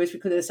categories. We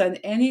could assign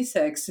any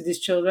sex to these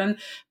children,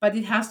 but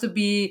it has to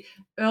be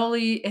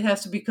early, it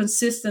has to be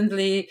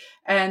consistently,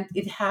 and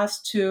it has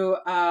to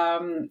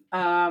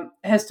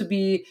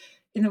be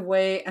in a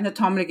way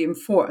anatomically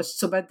enforced.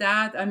 So by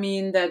that, I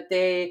mean that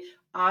they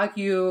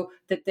argue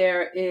that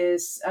there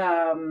is,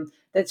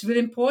 that's really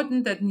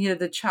important that neither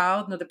the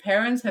child nor the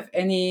parents have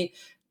any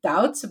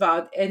doubts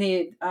about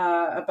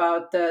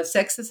about the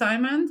sex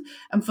assignment.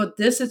 And for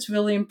this, it's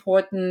really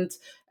important,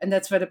 and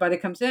that's where the body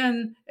comes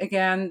in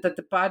again, that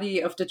the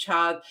body of the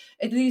child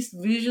at least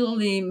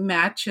visually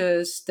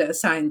matches the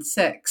assigned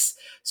sex.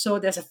 So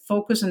there's a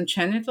focus on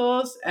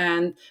genitals,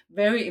 and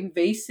very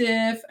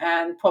invasive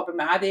and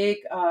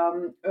problematic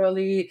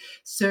early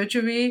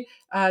surgery,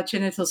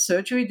 genital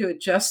surgery to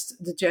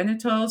adjust the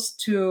genitals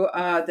to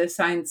the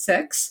assigned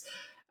sex.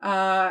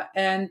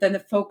 And then the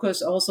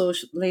focus also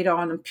later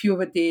on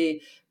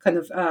puberty, kind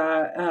of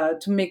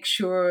to make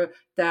sure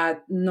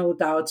that no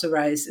doubts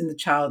arise in the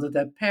child or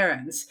their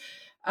parents.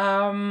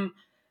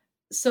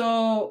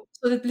 So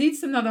that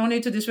leads them not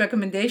only to this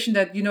recommendation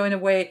that, in a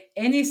way,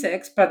 any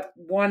sex, but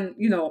one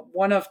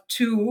of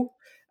two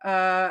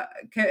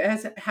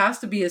has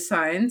to be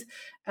assigned,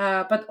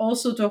 but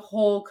also the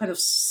whole kind of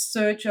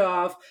search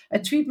of a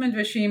treatment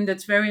regime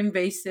that's very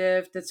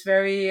invasive, that's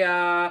very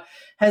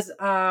has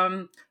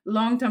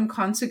long-term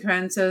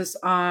consequences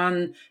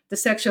on the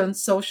sexual and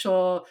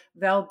social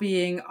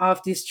well-being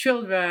of these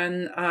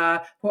children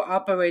who are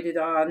operated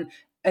on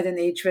at an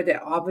age where they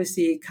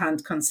obviously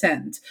can't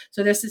consent.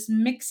 So there's this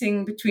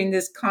mixing between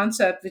this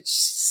concept, which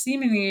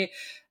seems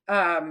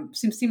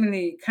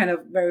seemingly kind of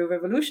very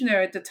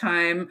revolutionary at the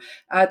time,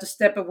 to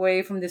step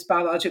away from these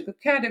biological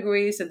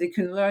categories, that you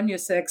can learn your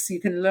sex,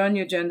 you can learn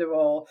your gender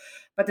role,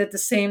 but at the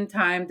same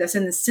time, there's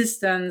an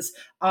insistence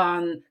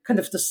on kind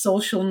of the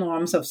social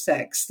norms of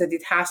sex, that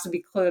it has to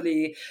be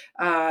clearly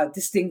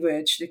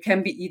distinguished. It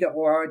can be either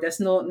or. There's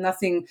not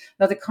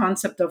a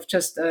concept of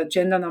just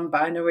gender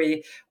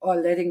non-binary or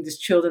letting these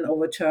children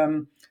over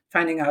term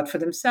finding out for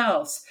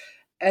themselves.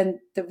 And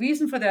the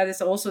reason for that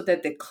is also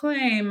that they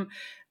claim,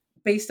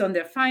 based on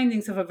their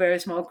findings of a very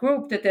small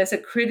group, that there's a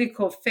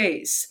critical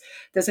phase.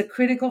 There's a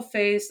critical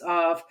phase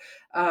of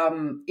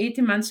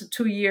 18 months to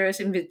 2 years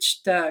in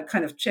which the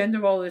kind of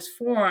gender role is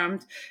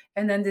formed.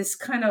 And then this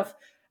kind of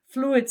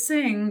fluid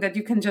thing that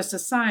you can just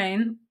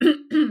assign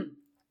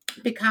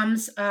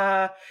becomes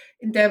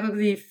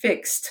indelibly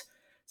fixed.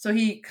 So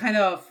he kind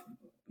of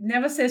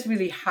never says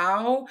really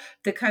how.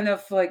 The kind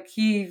of like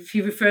he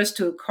refers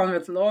to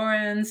Konrad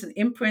Lorenz and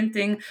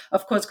imprinting.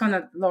 Of course,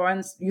 Konrad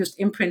Lorenz used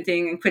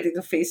imprinting and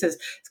critical phases.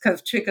 It kind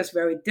of triggers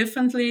very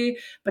differently.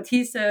 But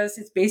he says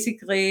it's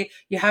basically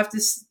you have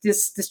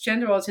this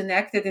gender role is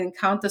enacted in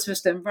encounters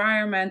with the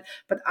environment,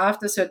 but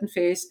after a certain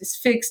phase is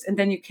fixed, and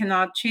then you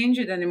cannot change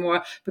it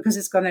anymore because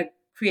it's going to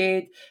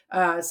create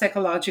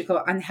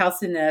psychological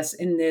unhealthiness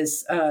in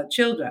these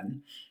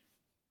children.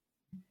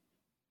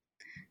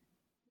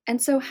 And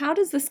so how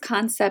does this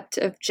concept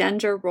of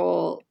gender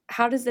role,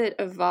 how does it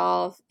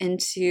evolve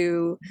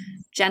into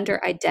gender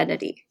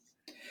identity?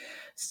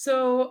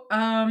 So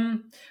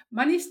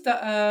Money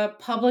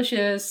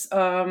publishes,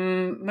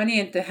 Money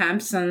and the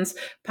Hampsons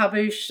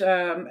publish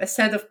a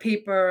set of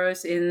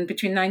papers in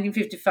between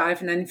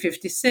 1955 and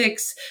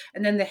 1956.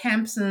 And then the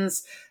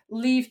Hampsons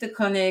leave the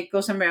clinic,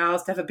 go somewhere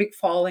else, they have a big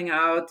falling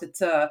out.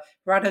 It's a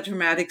rather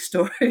dramatic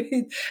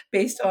story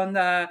based on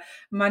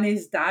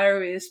Money's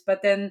diaries.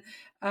 But then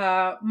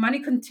Money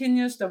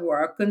continues the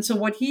work. And so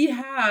what he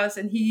has,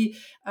 and he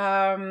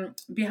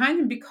behind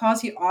him,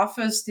 because he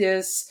offers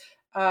this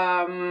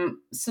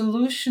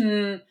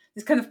solution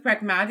this kind of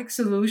pragmatic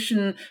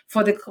solution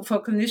for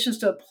clinicians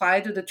to apply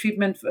to the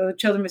treatment for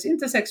children with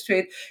intersex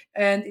trait.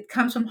 And it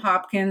comes from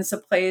Hopkins, a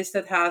place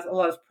that has a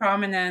lot of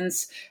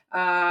prominence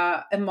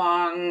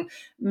among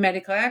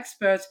medical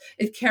experts.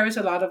 It carries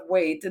a lot of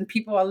weight, and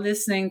people are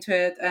listening to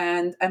it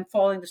and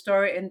following the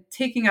story and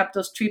taking up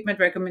those treatment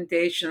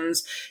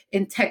recommendations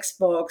in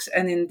textbooks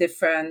and in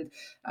different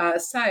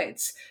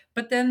sites.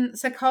 But then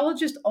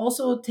psychologists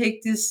also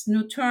take this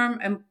new term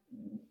and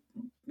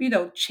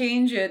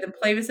change it and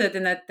play with it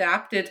and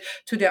adapt it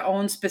to their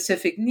own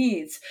specific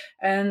needs.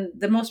 And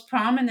the most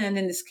prominent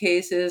in this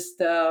case is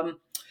the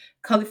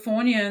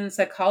Californian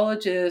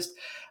psychologist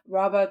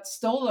Robert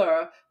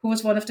Stoller, who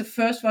was one of the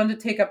first one to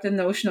take up the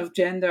notion of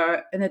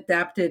gender and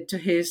adapt it to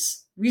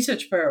his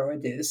research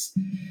priorities.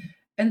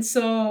 And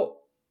so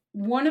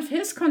one of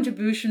his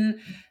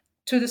contributions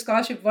to the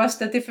scholarship was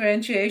the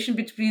differentiation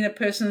between a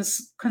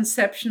person's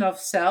conception of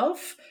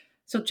self,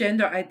 so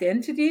gender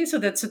identity, so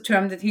that's a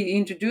term that he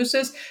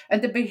introduces,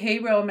 and the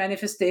behavioral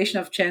manifestation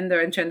of gender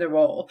and gender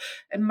role.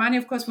 And Mani,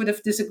 of course, would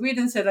have disagreed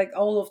and said, like,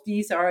 all of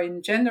these are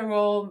in gender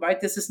role,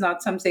 right? This is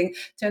not something,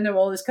 gender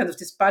role is kind of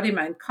this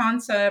body-mind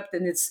concept,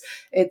 and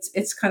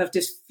it's kind of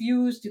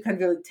diffused. You can't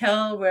really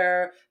tell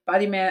where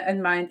body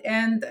and mind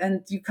end,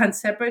 and you can't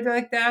separate it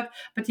like that.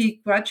 But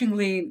he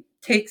grudgingly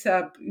takes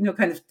up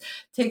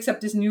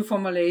this new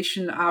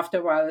formulation after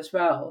a while as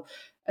well.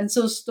 And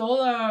so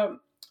Stoller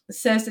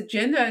says that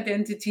gender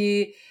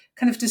identity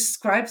kind of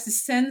describes the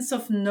sense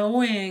of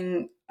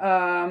knowing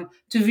to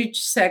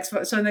which sex,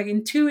 so like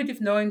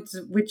intuitive knowing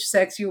to which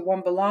sex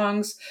one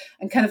belongs,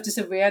 and kind of this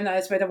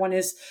awareness whether one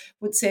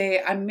would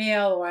say I'm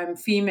male or I'm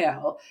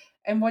female.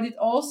 And what it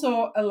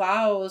also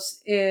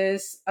allows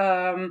is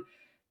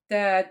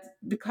that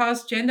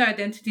because gender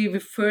identity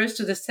refers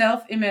to the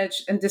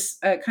self-image and this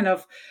kind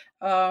of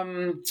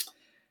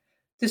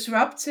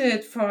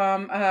disrupted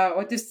from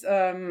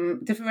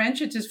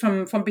differentiated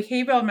from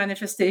behavioral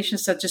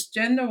manifestations such as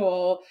gender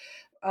role,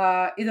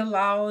 it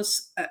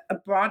allows a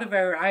broader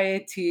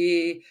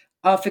variety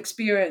of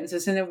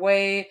experiences in a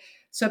way.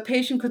 So a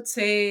patient could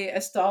say,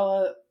 as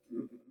Stoller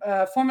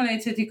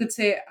formulated, he could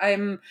say,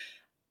 I'm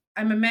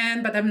a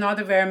man, but I'm not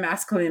a very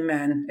masculine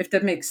man, if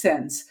that makes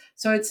sense.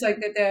 So it's like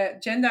that their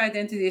gender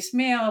identity is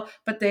male,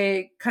 but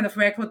they kind of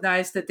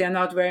recognize that they're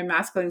not very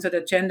masculine, so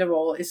their gender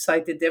role is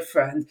slightly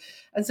different.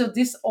 And so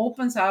this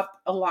opens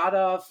up a lot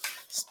of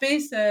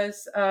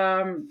spaces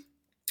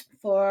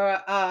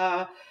for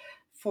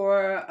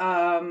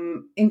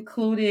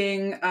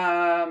including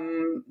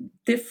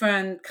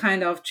different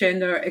kind of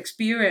gender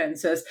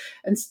experiences.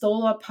 And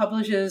Stoller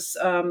publishes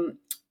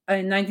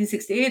in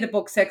 1968, a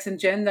book, Sex and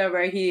Gender,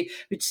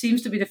 which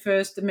seems to be the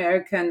first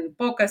American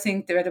book, I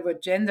think, where the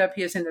word gender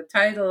appears in the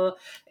title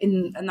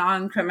in a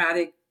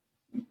non-grammatic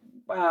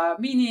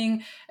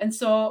meaning. And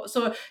so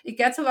it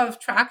gets a lot of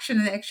traction,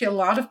 and actually a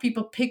lot of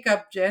people pick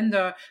up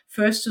gender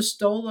first to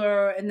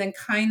Stoller and then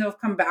kind of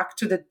come back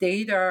to the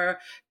data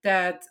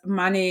that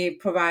Mani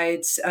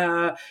provides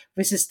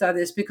with his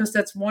studies, because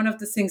that's one of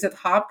the things that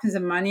Hopkins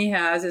and Mani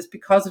has, is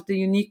because of the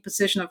unique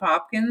position of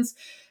Hopkins.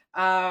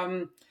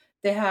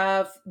 They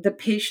have the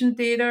patient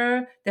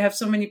data. They have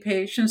so many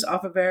patients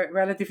of a very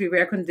relatively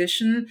rare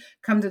condition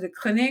come to the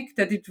clinic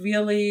that it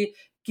really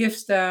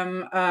gives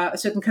them a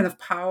certain kind of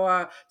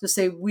power to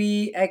say,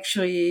 we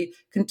actually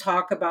can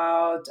talk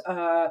about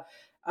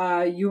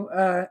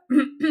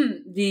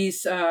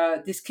these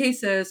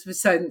cases with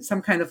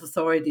some kind of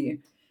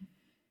authority.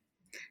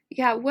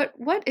 Yeah,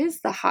 what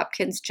is the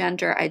Hopkins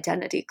Gender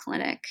Identity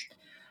Clinic?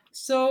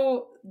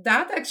 So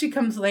that actually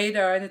comes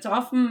later, and it's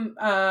often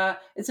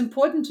it's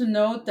important to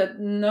note that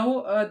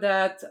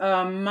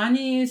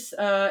Mani's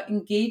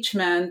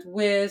engagement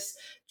with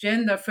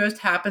gender first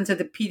happens at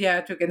the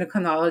pediatric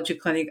endocrinology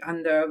clinic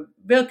under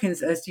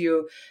Wilkins, as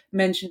you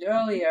mentioned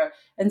earlier.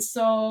 And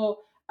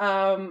so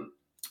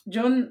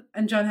John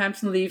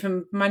Hampson leave,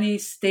 and Mani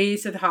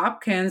stays at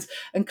Hopkins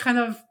and kind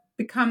of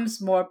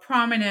becomes more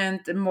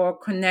prominent and more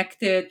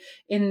connected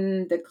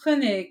in the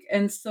clinic.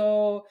 And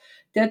so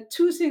there are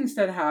two things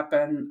that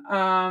happen.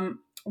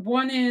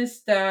 One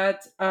is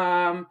that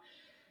I'm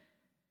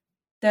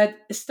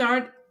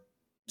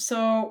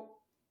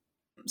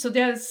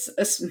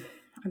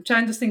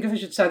trying to think if I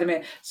should start a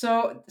minute.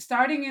 So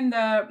starting in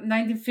the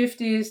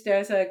 1950s,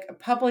 there's a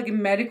public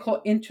and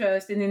medical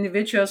interest in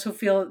individuals who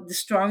feel the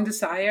strong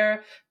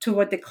desire to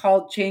what they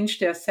call change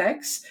their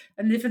sex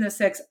and live in a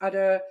sex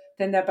other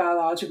than their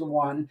biological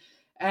one.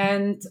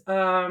 And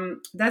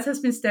that has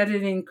been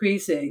steadily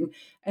increasing.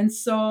 And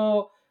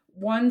so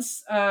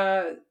once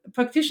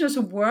practitioners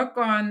who work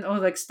on or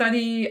like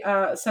study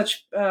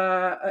such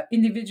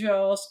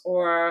individuals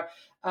or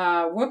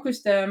work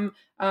with them,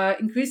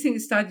 increasingly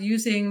start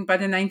using, by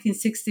the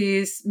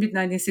 1960s,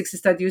 mid-1960s,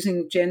 start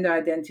using gender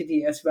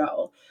identity as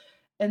well.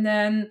 And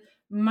then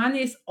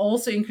Mani is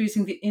also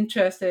increasingly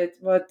interested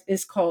in what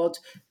is called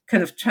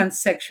kind of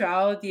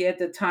transsexuality at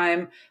the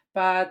time,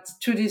 but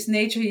through this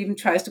nature, he even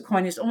tries to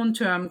coin his own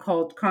term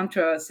called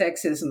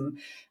contra-sexism.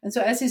 And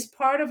so as he's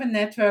part of a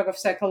network of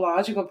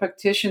psychological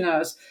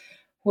practitioners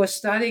who are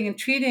studying and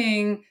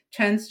treating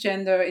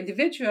transgender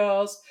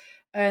individuals,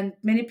 and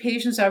many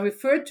patients are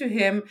referred to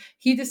him,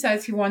 he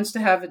decides he wants to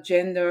have a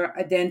gender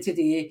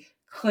identity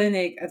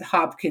clinic at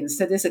Hopkins.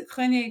 That is a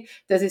clinic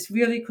that is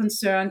really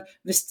concerned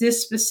with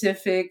this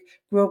specific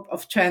group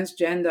of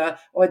transgender,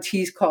 or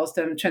he calls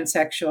them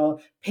transsexual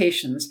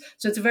patients.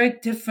 So it's a very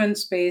different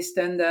space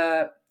than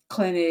the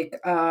clinic,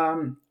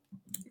 the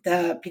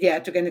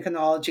pediatric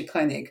endocrinology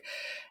clinic.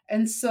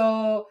 And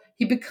so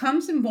he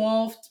becomes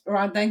involved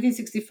around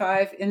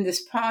 1965 in this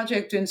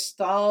project to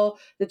install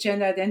the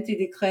gender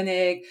identity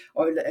clinic,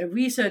 or a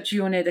research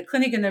unit, a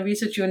clinic and a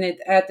research unit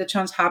at the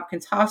Johns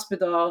Hopkins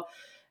Hospital,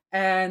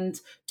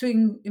 and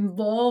to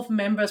involve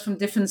members from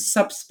different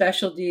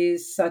subspecialties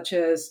such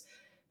as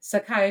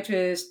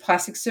psychiatrists,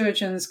 plastic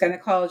surgeons,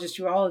 gynecologists,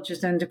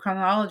 urologists, and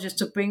endocrinologists,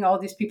 to bring all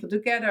these people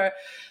together.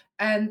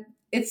 And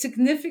it's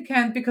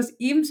significant because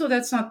even though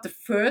that's not the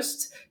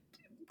first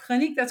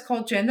clinic that's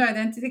called Gender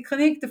Identity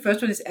Clinic, the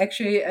first one is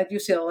actually at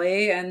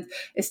UCLA and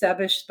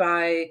established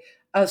by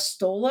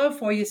Stoller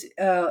 4 years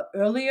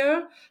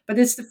earlier, but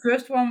it's the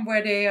first one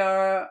where they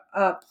are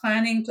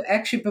planning to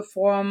actually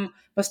perform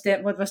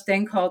what was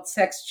then called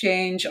sex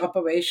change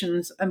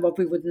operations, and what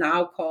we would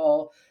now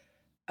call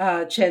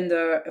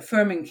gender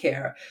affirming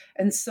care.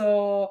 And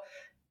so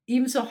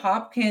even so,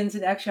 Hopkins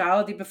in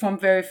actuality performed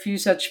very few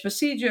such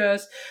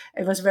procedures.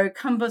 It was very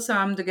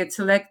cumbersome to get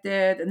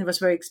selected, and it was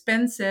very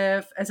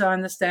expensive, as I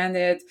understand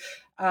it.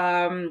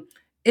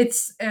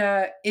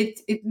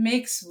 It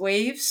makes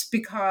waves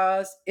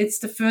because it's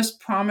the first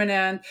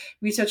prominent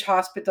research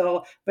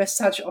hospital where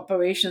such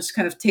operations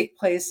kind of take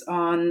place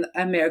on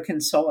American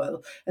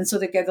soil, and so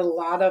they get a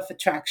lot of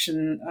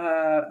attraction,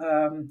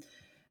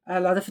 a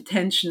lot of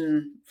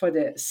attention for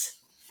this.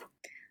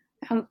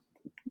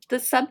 The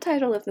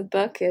subtitle of the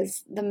book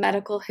is The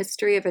Medical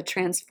History of a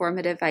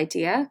Transformative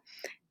Idea.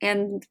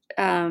 And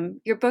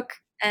your book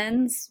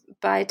ends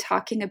by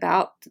talking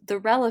about the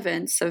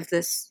relevance of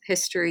this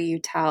history you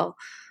tell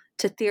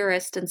to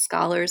theorists and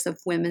scholars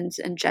of women's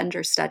and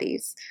gender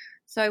studies.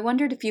 So I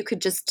wondered if you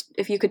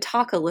could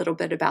talk a little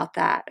bit about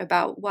that,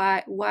 about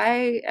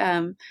why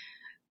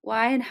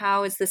and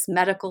how is this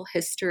medical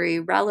history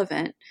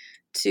relevant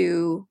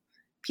to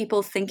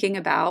people thinking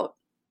about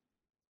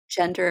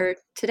gender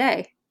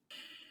today?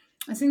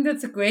 I think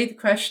that's a great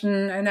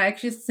question, and I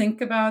actually think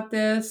about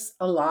this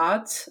a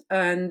lot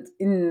and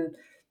in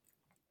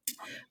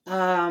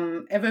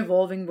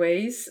ever-evolving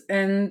ways.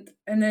 And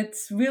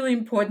it's really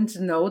important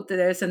to note that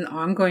there's an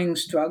ongoing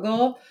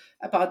struggle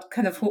about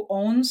kind of who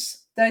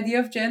owns the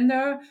idea of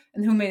gender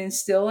and who may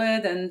instill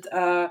it and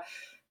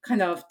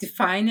kind of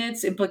define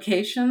its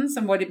implications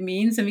and what it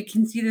means. And we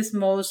can see this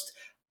most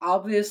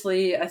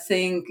obviously, I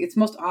think it's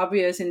most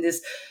obvious in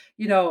this,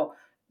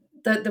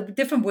 the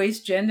different ways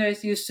gender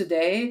is used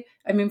today.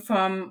 I mean,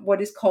 from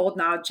what is called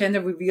now gender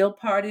reveal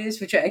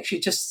parties, which are actually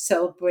just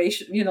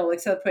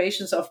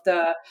celebrations of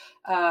the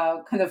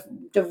kind of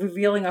the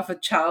revealing of a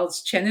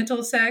child's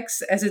genital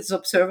sex as it's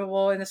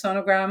observable in a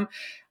sonogram,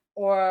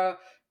 or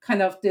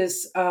kind of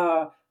this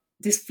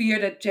fear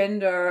that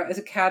gender as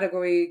a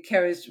category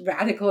carries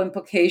radical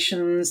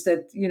implications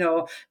that,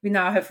 we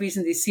now have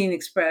recently seen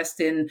expressed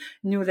in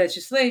new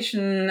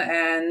legislation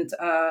and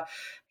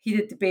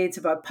heated debates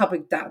about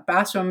public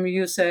bathroom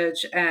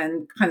usage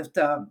and kind of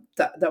the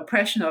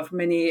oppression of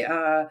many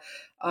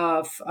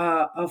of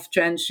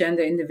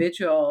transgender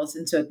individuals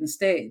in certain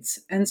states.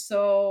 And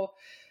so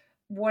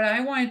what I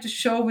wanted to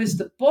show with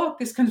the book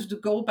is kind of to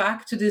go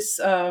back to this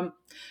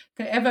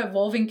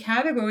ever-evolving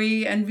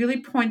category and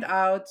really point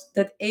out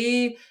that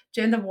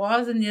gender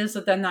was and is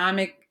a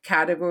dynamic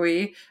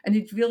category, and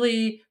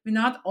we're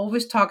not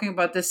always talking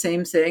about the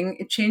same thing.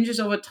 It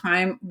changes over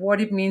time what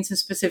it means in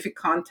specific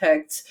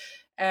contexts.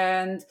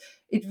 And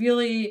it's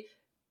really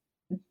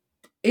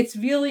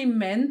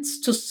meant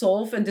to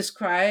solve and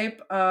describe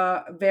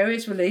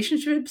various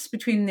relationships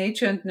between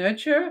nature and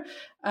nurture,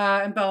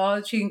 and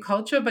biology and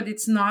culture, but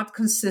it's not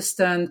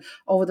consistent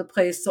over the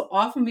place. So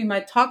often we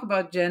might talk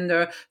about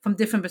gender from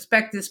different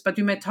perspectives, but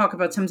we might talk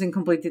about something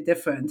completely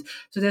different.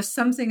 So there's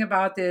something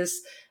about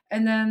this.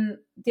 And then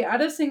the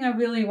other thing I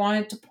really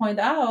wanted to point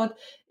out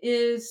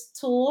is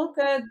to look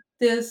at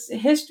this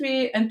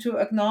history and to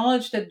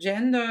acknowledge that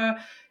gender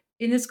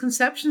in its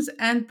conceptions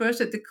and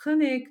birth at the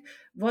clinic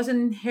was an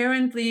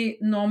inherently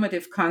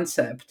normative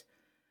concept.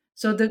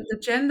 So the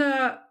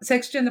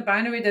sex-gender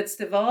binary that's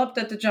developed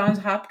at the Johns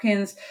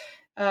Hopkins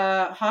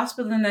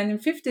Hospital in the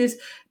 1950s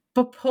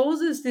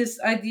proposes this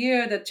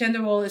idea that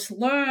gender role is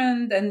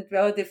learned and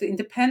relatively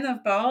independent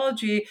of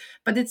biology,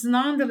 but it's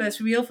nonetheless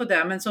real for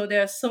them. And so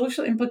there are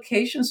social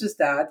implications with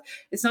that.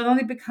 It's not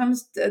only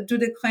do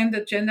they claim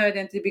that gender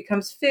identity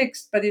becomes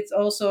fixed, but it's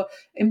also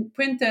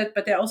imprinted,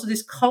 but there are also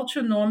these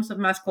cultural norms of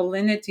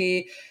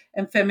masculinity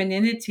and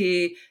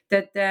femininity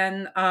that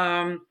then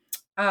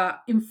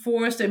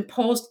enforced,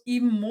 imposed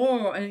even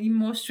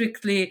more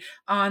strictly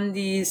on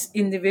these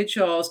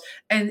individuals,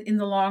 and in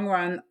the long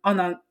run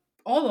on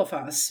all of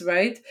us,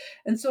 right?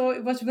 And so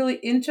it was really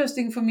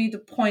interesting for me to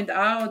point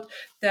out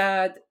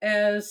that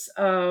as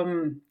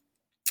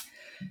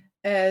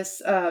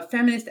as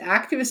feminist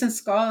activists and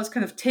scholars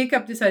kind of take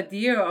up this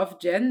idea of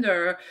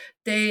gender,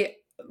 they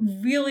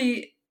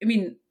really,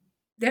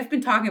 they've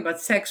been talking about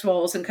sex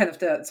roles and kind of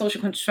the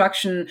social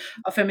construction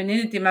of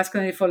femininity,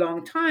 masculinity for a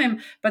long time.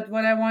 But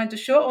what I wanted to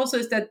show also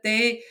is that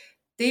they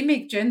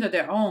make gender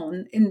their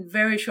own in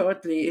very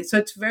shortly. So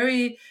it's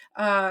very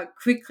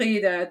quickly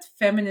that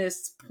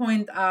feminists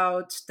point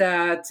out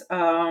that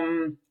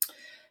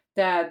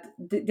that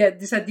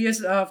these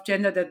ideas of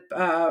gender that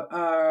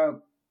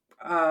are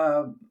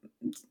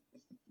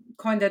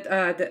coined that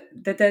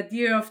the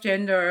idea of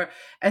gender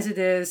as it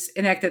is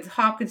enacted at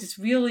Hopkins is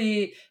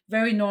really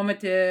very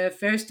normative,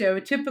 very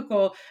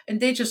stereotypical, and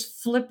they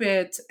just flip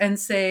it and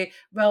say,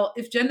 well,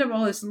 if gender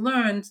role is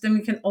learned, then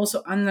we can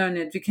also unlearn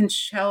it, we can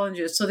challenge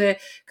it. So they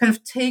kind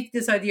of take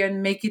this idea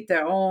and make it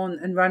their own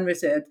and run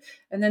with it.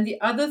 And then the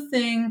other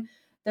thing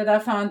that I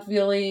found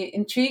really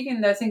intriguing,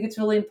 and I think it's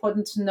really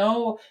important to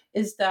know,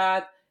 is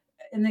that,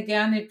 and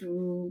again, it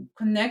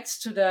connects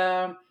to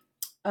the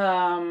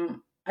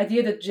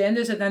idea that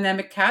gender is a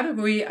dynamic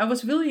category. I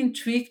was really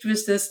intrigued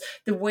with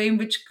the way in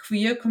which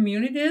queer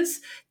communities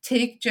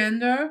take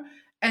gender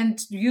and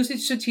use it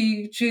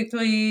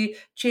strategically,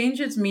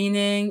 change its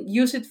meaning,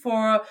 use it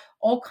for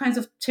all kinds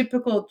of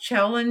typical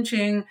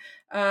challenging,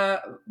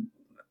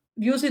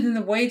 use it in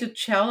a way to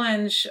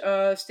challenge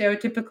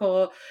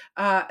stereotypical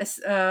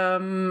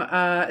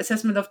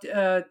assessment of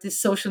the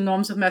social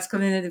norms of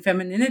masculinity and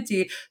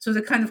femininity. So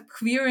the kind of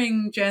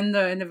queering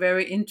gender in a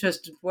very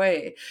interesting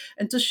way.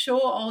 And to show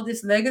all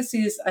these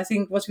legacies, I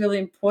think was really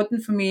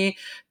important for me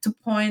to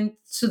point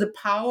to the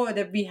power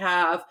that we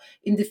have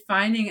in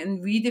defining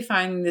and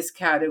redefining this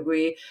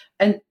category,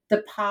 and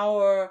the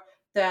power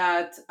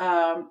that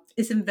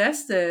is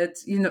invested,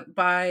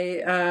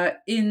 by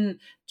in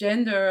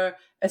gender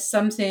as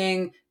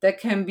something that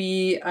can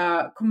be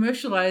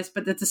commercialized,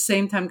 but at the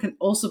same time can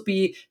also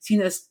be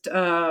seen as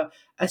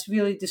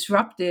really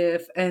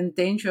disruptive and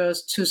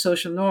dangerous to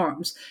social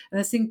norms.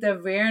 And I think the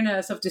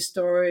awareness of these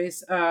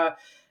stories, I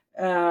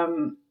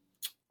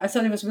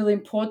thought it was really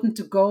important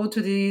to go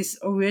to these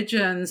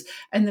origins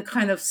and to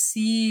kind of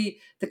see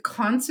the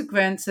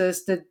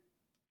consequences that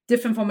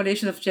different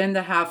formulations of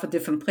gender have for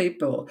different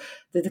people,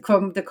 the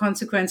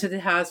consequences it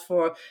has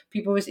for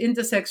people with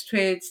intersex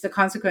traits, the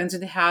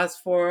consequences it has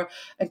for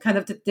and kind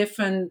of the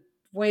different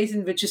ways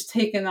in which it's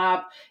taken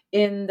up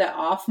in the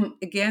often,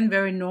 again,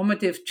 very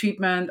normative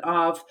treatment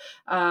of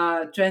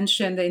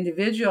transgender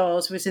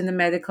individuals within the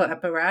medical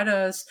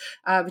apparatus,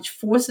 which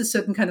forces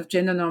certain kind of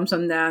gender norms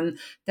on them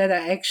that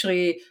are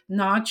actually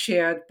not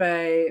shared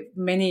by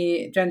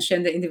many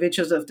transgender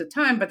individuals of the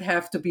time, but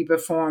have to be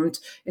performed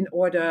in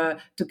order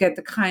to get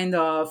the kind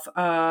of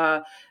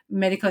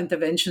medical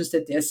interventions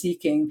that they're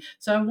seeking.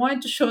 So I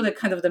wanted to show the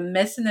kind of the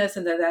messiness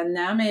and the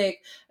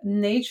dynamic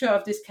nature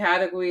of this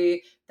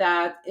category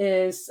that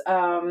is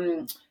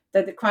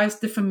that requires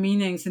different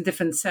meanings in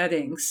different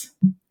settings.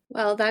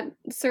 Well, that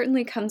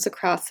certainly comes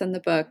across in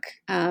the book,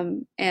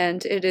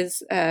 and it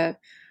is a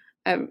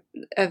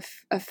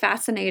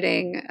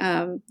fascinating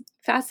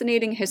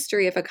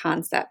history of a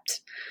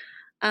concept.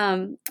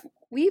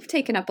 We've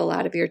taken up a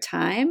lot of your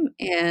time,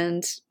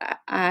 and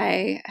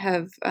I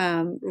have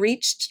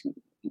reached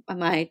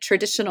my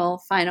traditional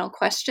final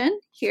question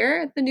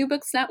here at the New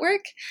Books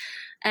Network.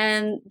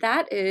 And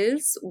that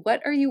is, what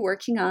are you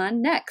working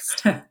on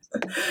next?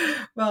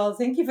 Well,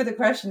 thank you for the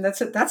question. That's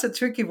a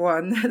tricky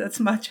one. That's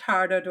much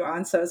harder to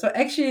answer. So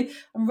actually,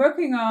 I'm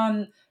working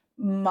on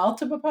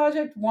multiple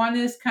projects. One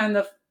is kind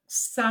of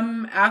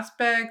some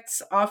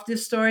aspects of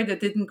this story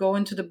that didn't go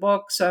into the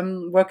book. So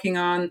I'm working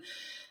on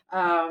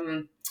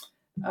a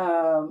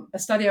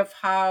study of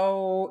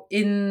how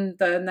in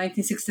the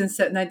 1960s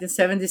and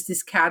 1970s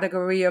this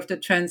category of the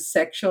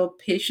transsexual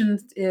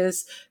patient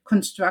is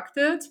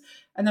constructed.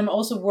 And I'm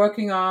also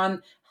working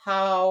on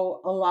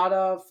how a lot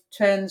of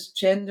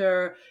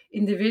transgender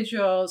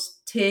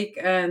individuals take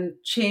and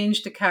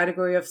change the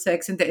category of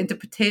sex and the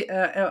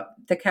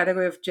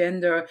category of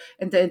gender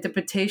and the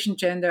interpretation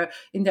gender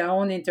in their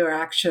own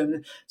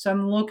interaction. So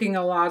I'm looking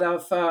a lot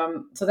of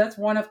so that's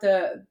one of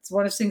the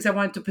things I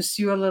wanted to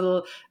pursue a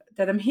little,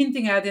 that I'm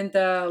hinting at in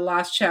the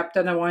last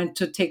chapter, and I wanted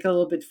to take a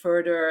little bit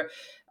further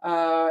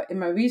in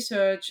my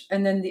research.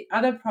 And then the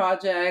other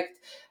project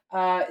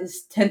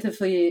is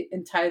tentatively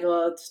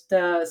entitled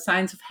The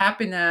Science of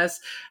Happiness,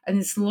 and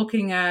it's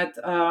looking at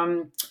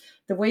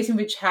the ways in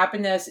which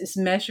happiness is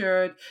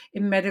measured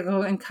in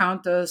medical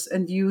encounters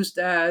and used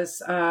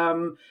as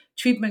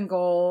treatment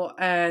goal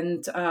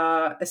and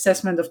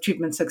assessment of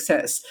treatment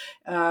success,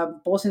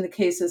 both in the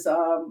cases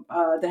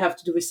that have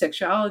to do with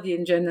sexuality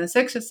and gender and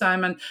sex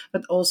assignment,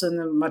 but also in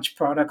a much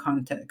broader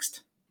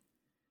context.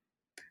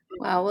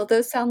 Wow, well,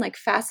 those sound like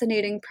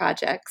fascinating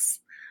projects.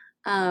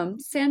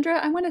 Sandra,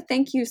 I want to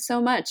thank you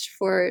so much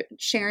for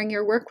sharing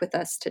your work with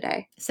us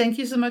today. Thank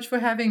you so much for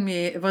having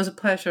me. It was a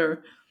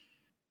pleasure.